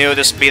have, I knew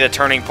this would be the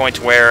turning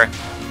point where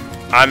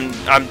I'm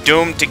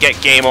doomed to get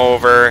game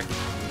over,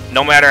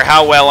 no matter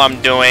how well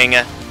I'm doing.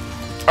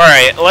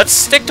 Alright, let's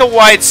stick to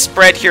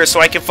widespread here so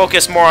I can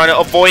focus more on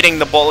avoiding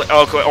the bullet.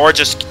 Okay, or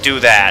just do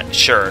that,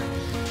 sure.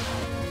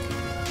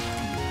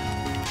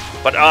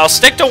 But I'll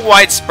stick to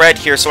widespread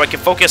here so I can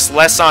focus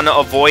less on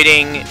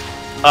avoiding,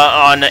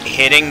 on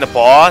hitting the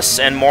boss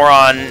and more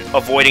on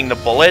avoiding the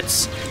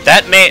bullets.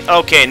 That may...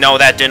 Okay, no,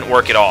 that didn't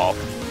work at all.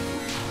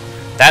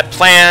 That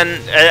plan...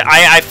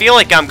 I feel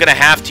like I'm going to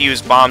have to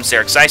use bombs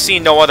there, because I see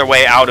no other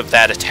way out of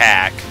that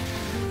attack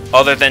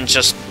other than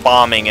just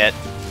bombing it.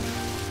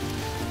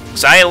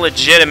 Because I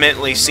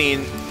legitimately see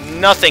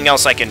nothing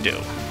else I can do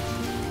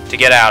to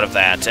get out of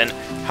that. And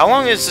how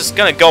long is this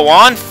going to go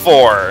on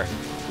for?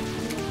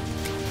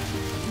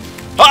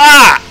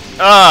 Ah!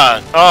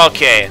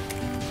 Okay.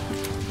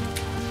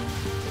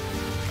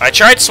 I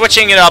tried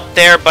switching it up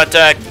there, but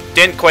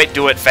didn't quite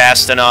do it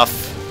fast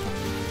enough.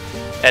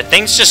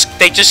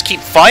 They just keep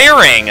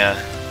firing.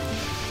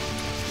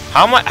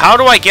 How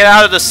do I get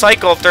out of the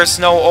cycle if there's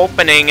no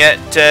opening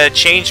to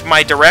change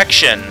my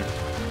direction?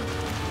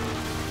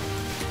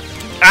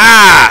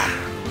 Ah!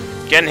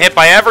 Getting hit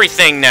by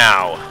everything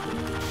now.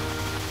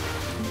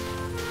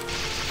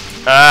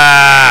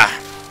 Ah!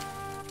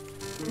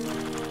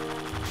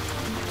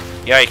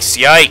 Yikes,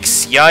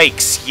 yikes,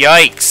 yikes,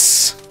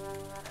 yikes.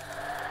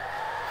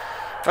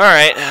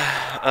 Alright.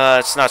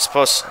 It's not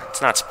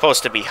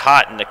supposed to be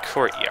hot in the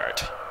courtyard.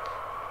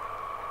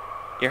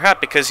 You're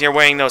hot because you're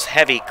wearing those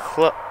heavy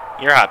clothes.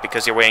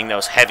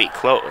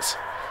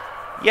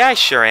 Yeah, I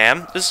sure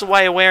am. This is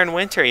why I wear in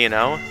winter, you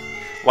know.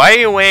 Why are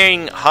you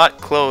wearing hot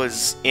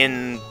clothes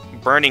in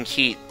burning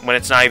heat when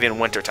it's not even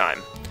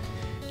wintertime?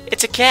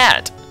 It's a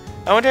cat.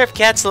 I wonder if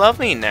cats love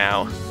me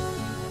now.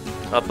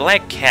 A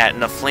black cat in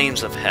the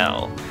flames of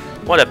hell.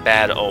 What a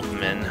bad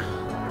omen.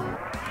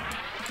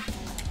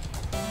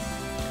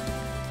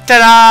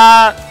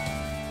 Ta-da!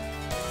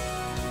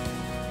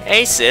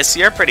 Hey sis,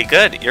 you're pretty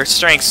good. Your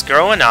strength's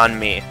growing on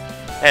me.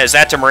 Hey, is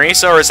that to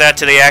Marisa or is that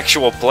to the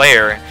actual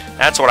player?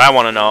 That's what I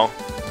want to know.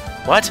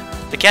 What?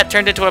 The cat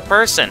turned into a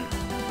person.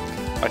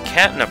 A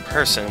cat and a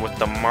person with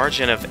the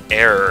margin of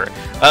error.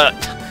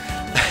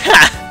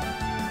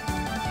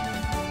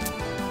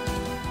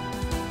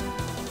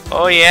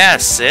 Oh yeah,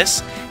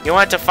 sis. You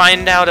want to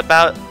find out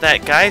about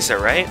that geyser,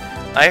 right?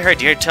 I heard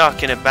you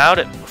talking about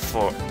it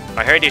before.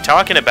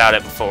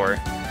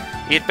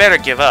 You'd better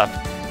give up.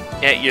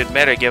 Yeah, you'd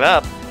better give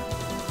up.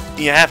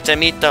 You have to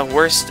meet the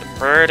worst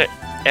bird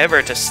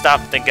ever to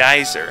stop the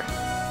geyser.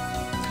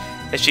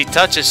 If she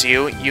touches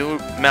you, you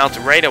melt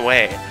right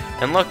away,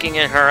 and looking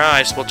in her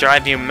eyes will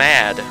drive you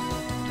mad.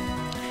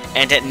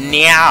 And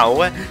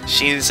now,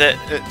 she's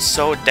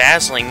so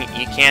dazzling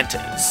you can't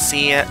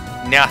see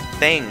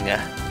nothing.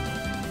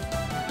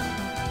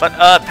 But,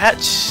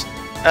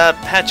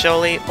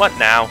 Patchouli, what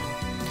now?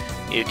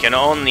 You can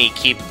only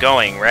keep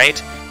going,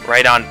 right?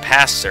 Right on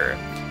past her.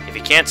 If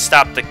you can't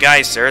stop the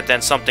geyser,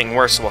 then something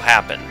worse will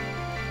happen.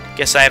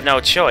 Guess I have no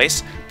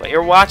choice, but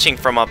you're watching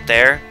from up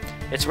there.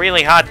 It's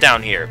really hot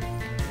down here.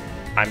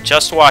 I'm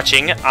just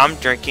watching. I'm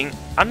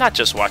not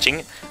just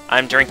watching.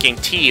 I'm drinking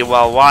tea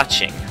while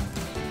watching.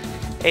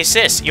 Hey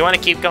sis, you want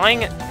to keep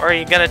going, or are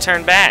you gonna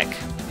turn back?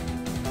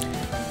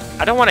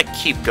 I don't want to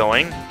keep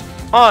going.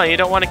 Oh, you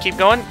don't want to keep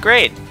going?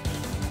 Great.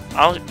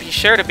 I'll be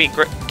sure to be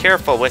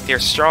careful with your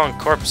strong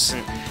corpse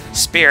and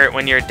spirit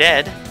when you're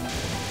dead.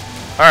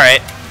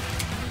 Alright.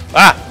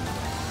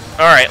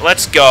 Alright,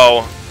 let's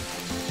go.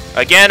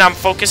 Again, I'm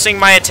focusing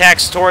my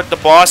attacks toward the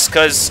boss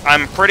because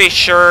I'm pretty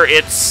sure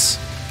it's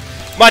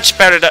much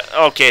better to...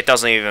 Okay, it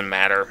doesn't even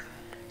matter.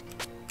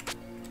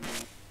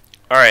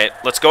 Alright,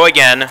 let's go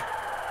again.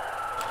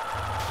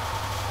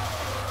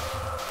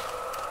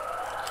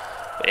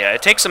 But yeah,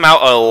 it takes them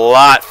out a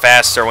lot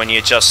faster when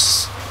you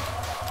just...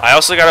 I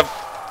also gotta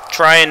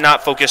try and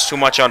not focus too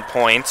much on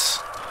points,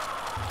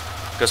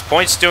 because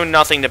points do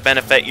nothing to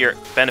benefit your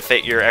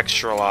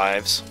extra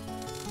lives.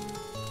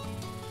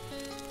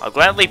 I'll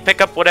gladly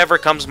pick up whatever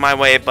comes my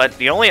way, but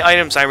the only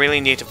items I really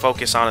need to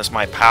focus on is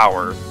my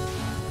power.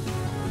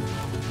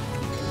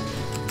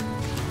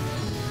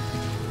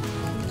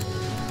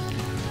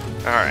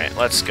 Alright,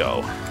 let's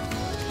go.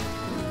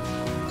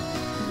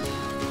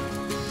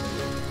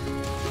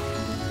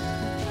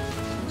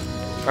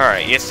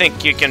 Alright, you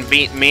think you can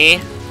beat me?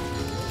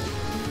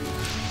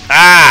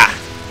 Ah!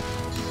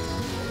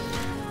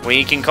 Well,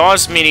 you can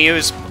cause me to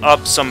use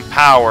up some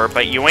power,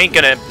 but you ain't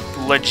gonna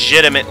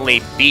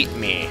legitimately beat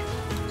me.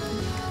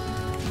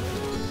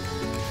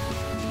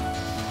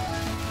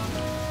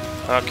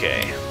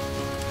 Okay.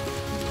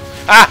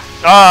 Ah!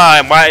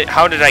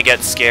 How did I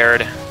get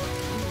scared?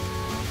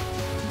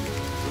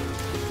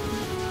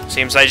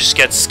 Seems I just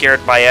get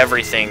scared by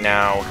everything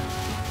now.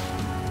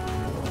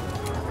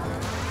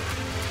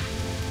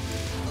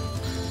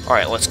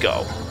 Alright, let's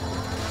go.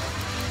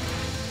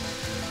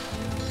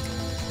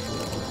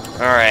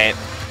 Alright.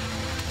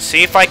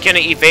 See if I can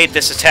evade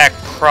this attack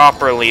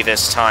properly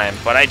this time.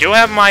 But I do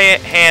have my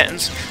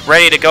hands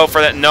ready to go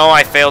for that. No,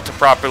 I failed to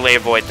properly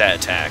avoid that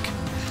attack.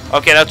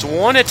 Okay, that's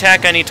one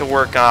attack I need to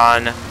work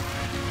on.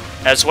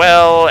 As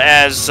well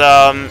as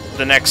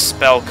the next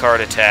spell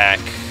card attack.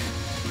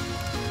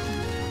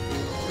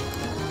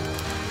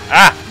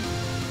 Ah!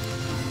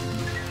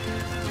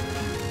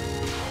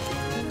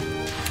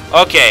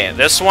 Okay,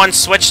 this one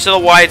switched to the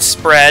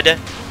widespread,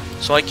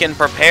 so I can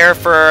prepare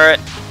for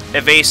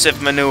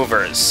evasive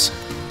maneuvers.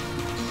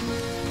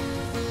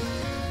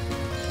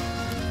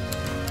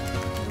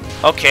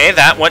 Okay,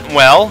 that went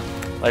well.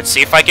 Let's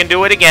see if I can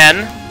do it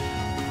again.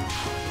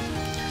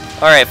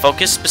 Alright,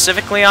 focus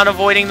specifically on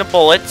avoiding the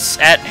bullets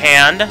at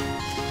hand.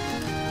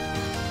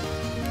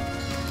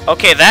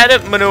 Okay,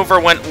 that maneuver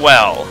went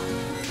well.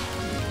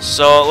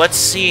 So, let's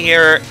see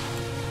here.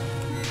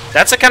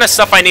 That's the kind of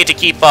stuff I need to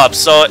keep up.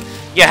 So,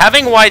 yeah,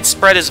 having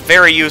widespread is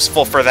very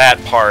useful for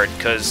that part,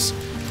 because,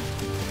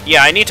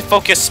 yeah, I need to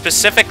focus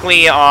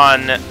specifically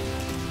on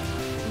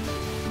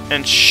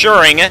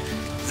ensuring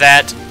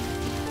that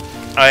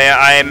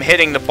I am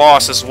hitting the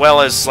boss as well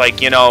as,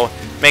 like, you know,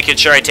 making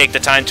sure I take the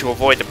time to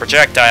avoid the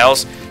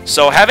projectiles.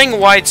 So having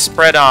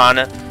widespread on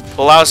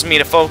allows me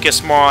to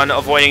focus more on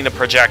avoiding the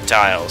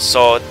projectiles.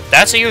 So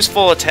that's a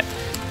useful attack.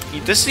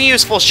 This is a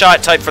useful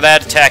shot type for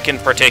that attack in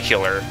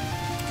particular.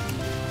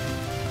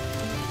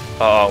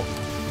 Uh-oh.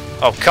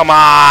 Oh, come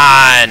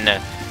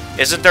on!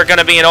 Isn't there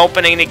gonna be an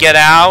opening to get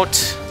out?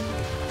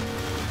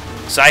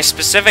 So I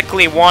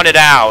specifically wanted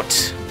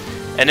out,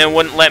 and it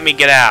wouldn't let me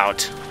get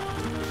out.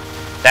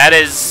 That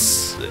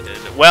is...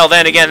 well,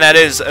 then again, that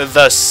is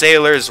the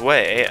sailor's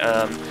way.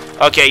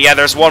 Okay, yeah,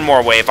 there's one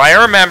more wave. I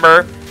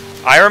remember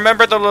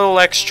the little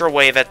extra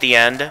wave at the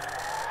end.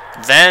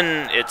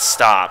 Then it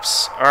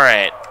stops.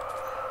 Alright.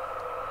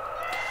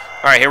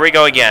 Alright, here we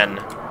go again.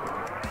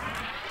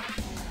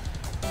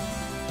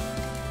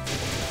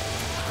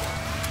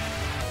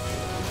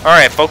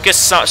 Alright, focus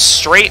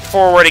straight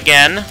forward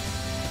again.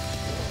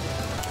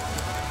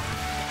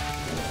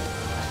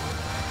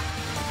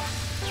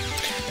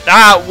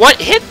 Ah,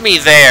 what hit me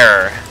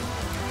there?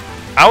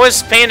 I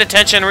was paying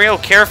attention real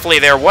carefully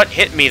there. What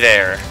hit me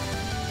there?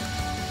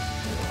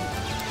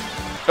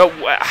 But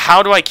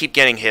how do I keep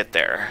getting hit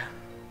there?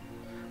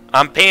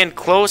 I'm paying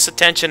close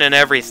attention and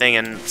everything,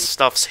 and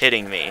stuff's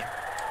hitting me.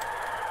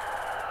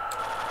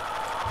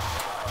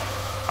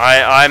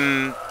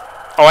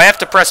 Oh, I have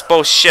to press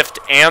both shift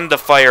and the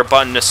fire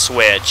button to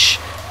switch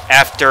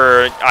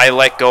after I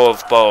let go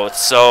of both.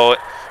 So,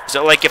 is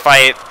it like if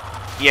I...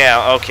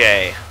 yeah,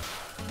 okay.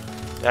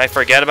 Did I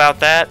forget about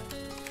that?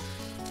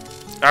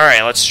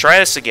 Alright, let's try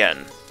this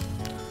again.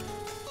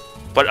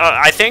 But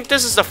I think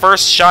this is the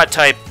first shot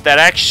type that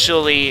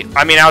actually...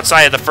 I mean,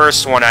 outside of the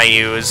first one I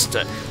used.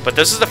 But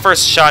this is the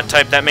first shot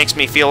type that makes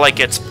me feel like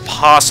it's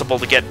possible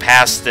to get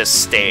past this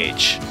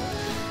stage.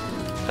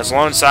 As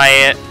long as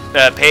I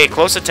pay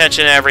close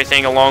attention to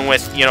everything, along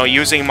with, you know,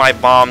 using my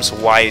bombs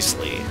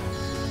wisely.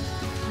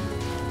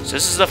 So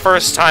this is the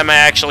first time I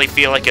actually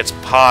feel like it's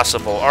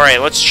possible.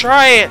 Alright, let's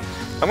try...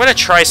 I'm going to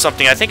try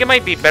something. I think it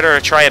might be better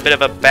to try a bit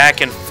of a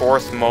back and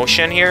forth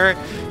motion here.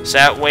 So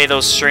that way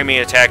those streaming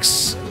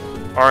attacks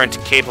aren't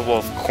capable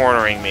of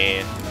cornering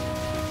me.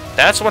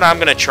 That's what I'm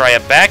going to try. A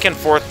back and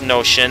forth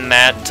notion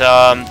that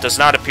does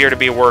not appear to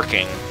be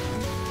working.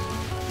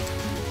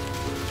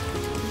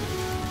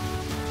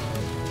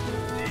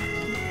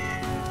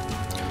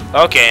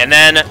 Okay, and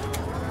then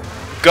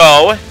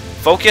go.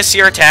 Focus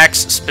your attacks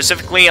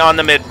specifically on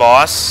the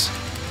mid-boss.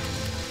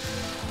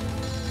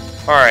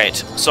 Alright,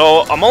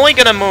 so I'm only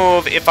going to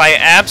move if I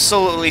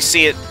absolutely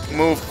see it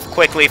move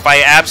quickly, if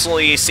I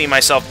absolutely see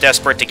myself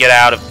desperate to get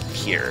out of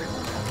here.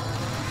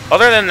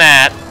 Other than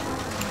that,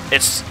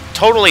 it's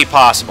totally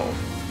possible,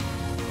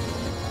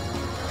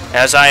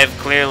 as I have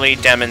clearly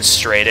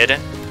demonstrated,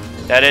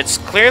 that it's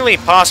clearly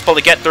possible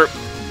to get through...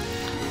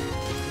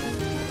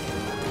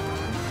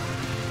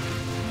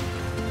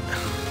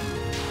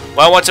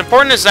 Well, what's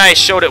important is that I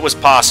showed it was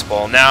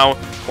possible. Now,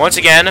 once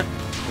again,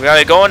 we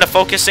gotta go into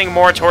focusing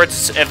more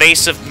towards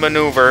evasive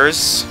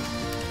maneuvers.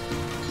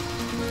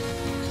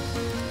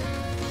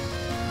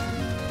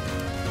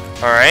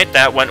 Alright,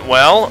 that went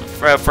well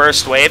for our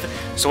first wave.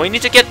 So we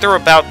need to get through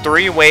about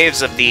 3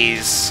 waves of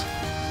these.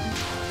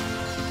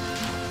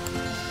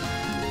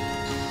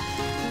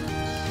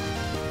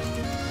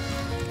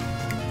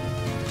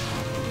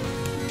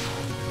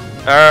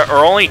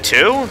 Or only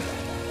 2?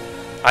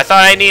 I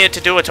thought I needed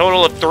to do a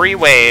total of 3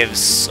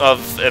 waves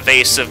of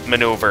evasive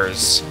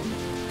maneuvers.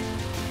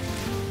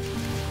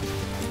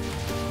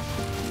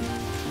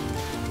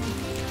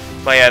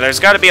 But yeah, there's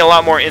got to be a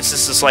lot more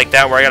instances like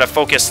that where I got to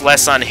focus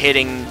less on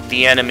hitting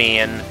the enemy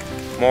and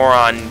more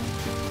on,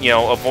 you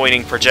know,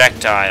 avoiding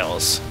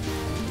projectiles.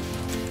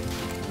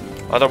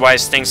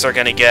 Otherwise, things are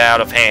gonna get out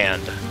of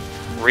hand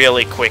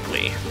really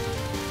quickly.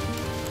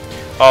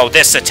 Oh,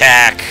 this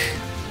attack!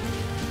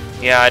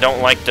 Yeah, I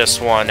don't like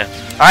this one.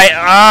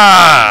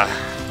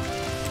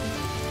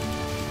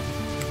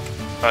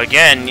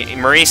 Again,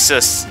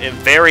 Marisa's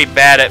very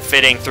bad at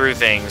fitting through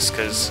things,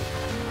 because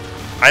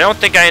I don't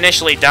think I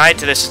initially died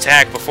to this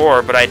attack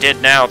before, but I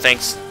did now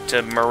thanks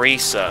to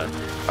Marisa.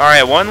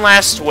 Alright, one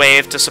last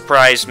wave to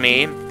surprise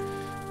me,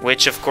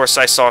 which of course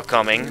I saw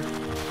coming.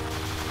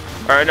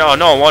 Or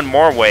no, one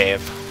more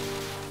wave.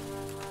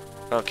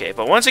 Okay,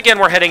 but once again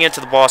we're heading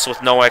into the boss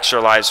with no extra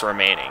lives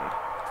remaining.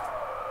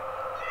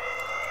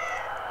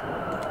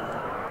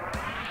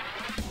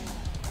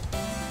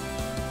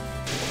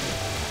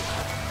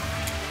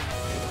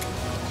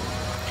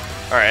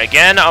 Alright,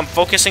 again, I'm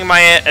focusing my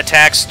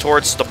attacks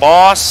towards the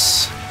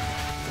boss.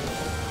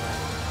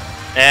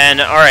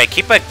 And, alright,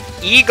 keep an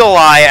eagle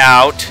eye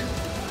out.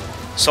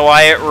 So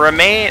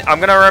I'm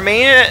gonna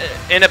remain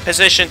in a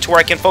position to where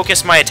I can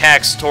focus my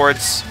attacks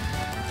towards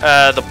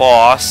the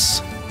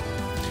boss.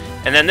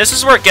 And then this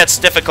is where it gets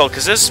difficult,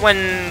 because this is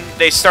when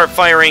they start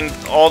firing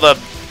all the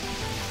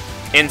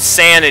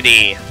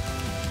insanity.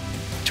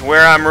 To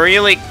where I'm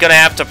really gonna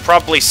have to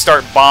probably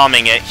start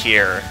bombing it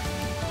here.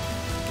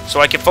 So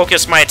I can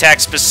focus my attack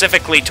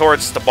specifically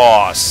towards the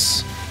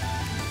boss.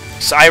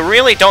 So I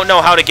really don't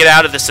know how to get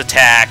out of this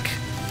attack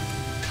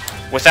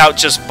without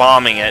just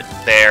bombing it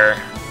there.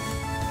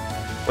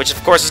 Which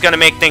of course is going to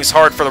make things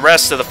hard for the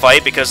rest of the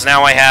fight, because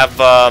now I have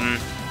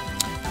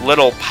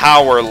little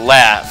power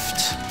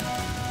left.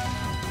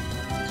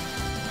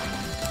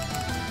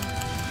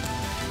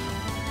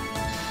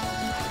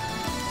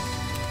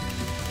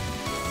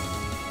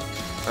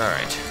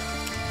 Alright.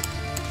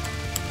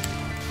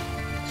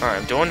 Alright,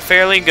 I'm doing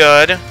fairly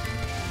good.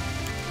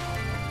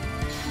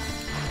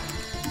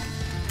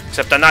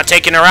 Except I'm not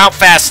taking her out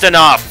fast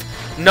enough.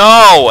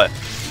 No!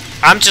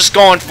 I'm just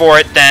going for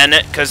it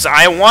then, because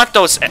I want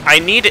those... I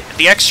need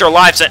the extra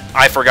lives that...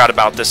 I forgot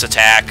about this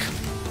attack.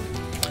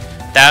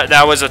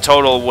 That was a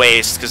total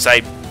waste, because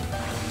I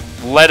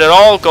let it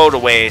all go to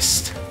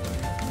waste.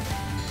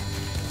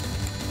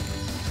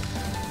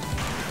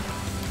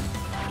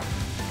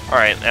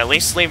 Alright, at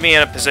least leave me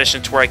in a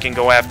position to where I can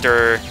go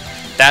after...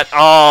 that.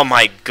 Oh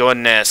my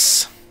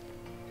goodness.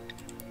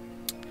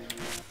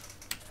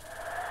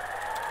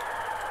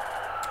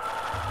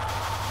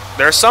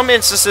 There are some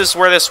instances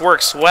where this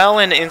works well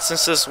and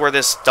instances where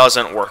this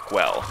doesn't work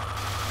well.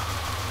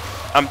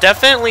 I'm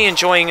definitely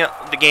enjoying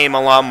the game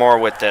a lot more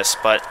with this,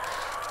 but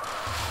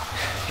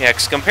yeah,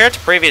 because compared to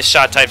previous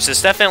shot types,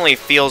 this definitely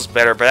feels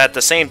better, but at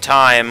the same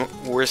time,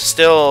 we're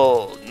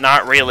still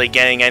not really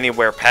getting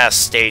anywhere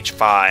past stage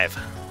 5.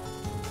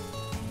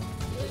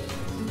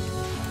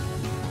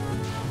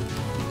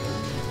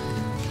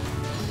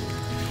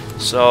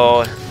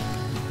 So,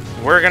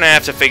 we're gonna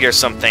have to figure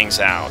some things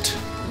out.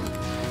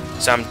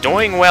 So I'm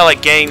doing well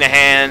at getting the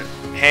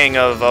hang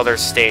of other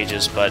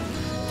stages, but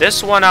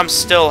this one I'm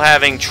still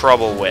having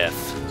trouble with.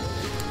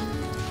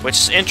 Which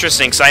is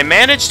interesting, because I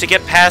managed to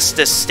get past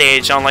this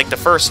stage on like the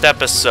first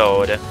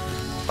episode,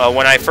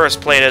 when I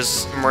first played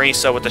as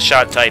Marisa with the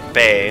shot type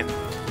Bay.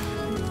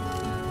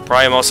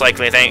 Probably most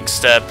likely thanks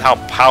to how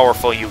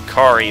powerful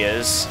Yukari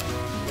is.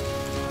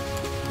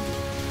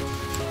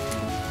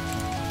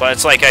 But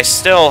it's like I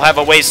still have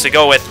a ways to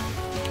go with...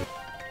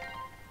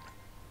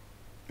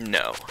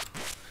 No.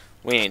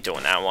 We ain't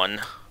doing that one.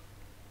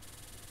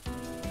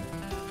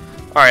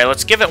 Alright,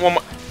 let's give it one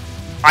more...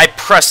 I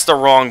pressed the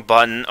wrong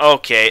button.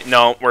 Okay,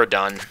 no, we're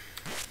done.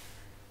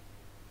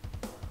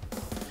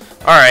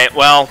 Alright,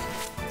 well...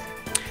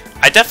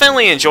 I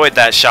definitely enjoyed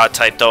that shot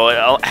type,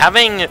 though.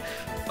 Having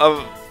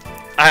a...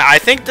 I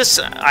think this...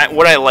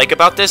 what I like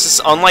about this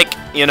is, unlike,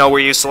 you know, where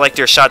you select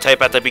your shot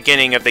type at the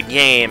beginning of the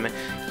game,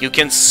 you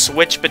can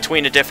switch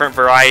between a different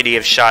variety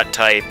of shot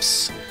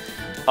types.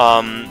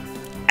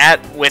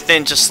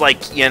 Within just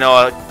like, you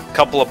know, a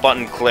couple of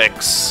button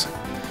clicks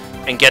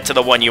and get to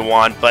the one you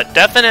want. But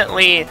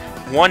definitely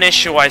one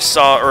issue I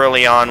saw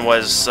early on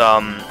was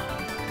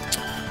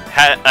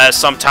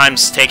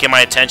sometimes taking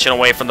my attention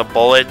away from the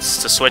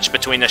bullets to switch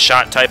between the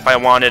shot type I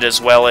wanted, as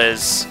well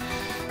as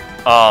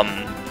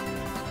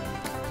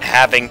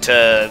having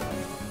to,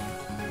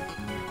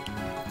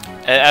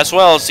 as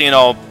well as, you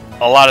know,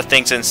 a lot of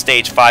things in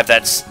Stage 5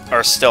 that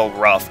are still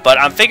rough. But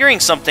I'm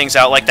figuring some things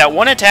out. Like that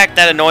one attack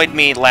that annoyed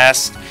me in the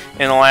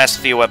last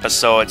few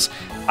episodes,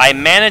 I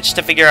managed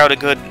to figure out a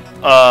good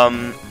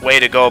way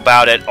to go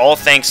about it, all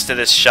thanks to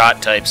this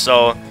shot type.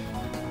 So,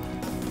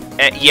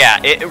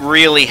 yeah, it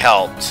really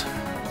helped.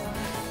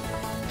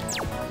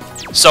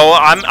 So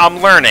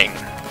I'm learning.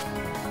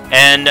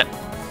 And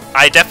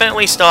I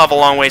definitely still have a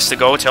long ways to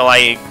go till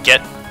I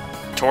get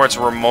towards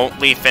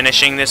remotely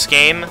finishing this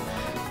game.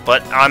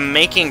 But I'm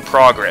making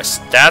progress.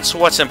 That's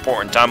what's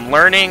important. I'm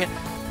learning.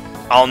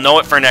 I'll know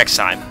it for next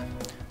time.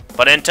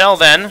 But until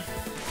then,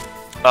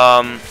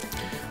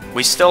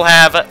 we still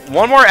have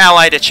one more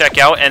ally to check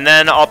out, and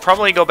then I'll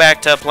probably go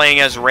back to playing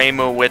as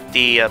Reimu with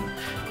the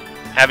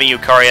having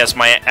Yukari as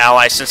my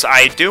ally, since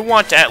I do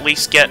want to at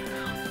least get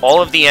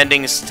all of the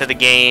endings to the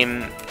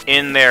game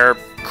in their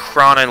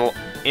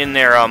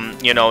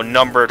you know,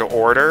 numbered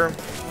order.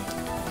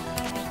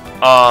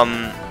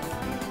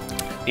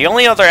 The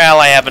only other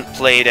ally I haven't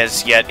played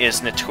as yet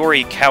is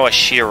Natori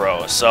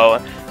Kawashiro,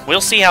 so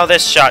we'll see how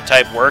this shot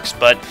type works,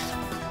 but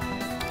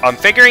I'm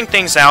figuring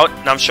things out,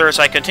 and I'm sure as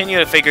I continue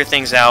to figure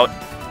things out,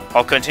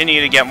 I'll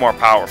continue to get more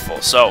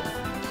powerful. So,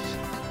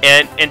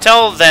 and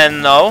until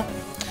then, though,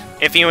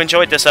 if you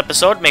enjoyed this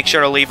episode, make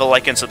sure to leave a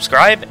like and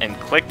subscribe, and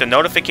click the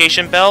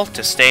notification bell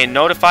to stay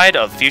notified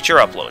of future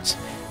uploads.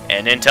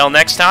 And until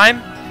next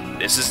time,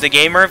 this is the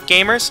Gamer of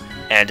Gamers,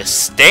 and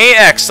stay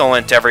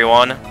excellent,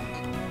 everyone!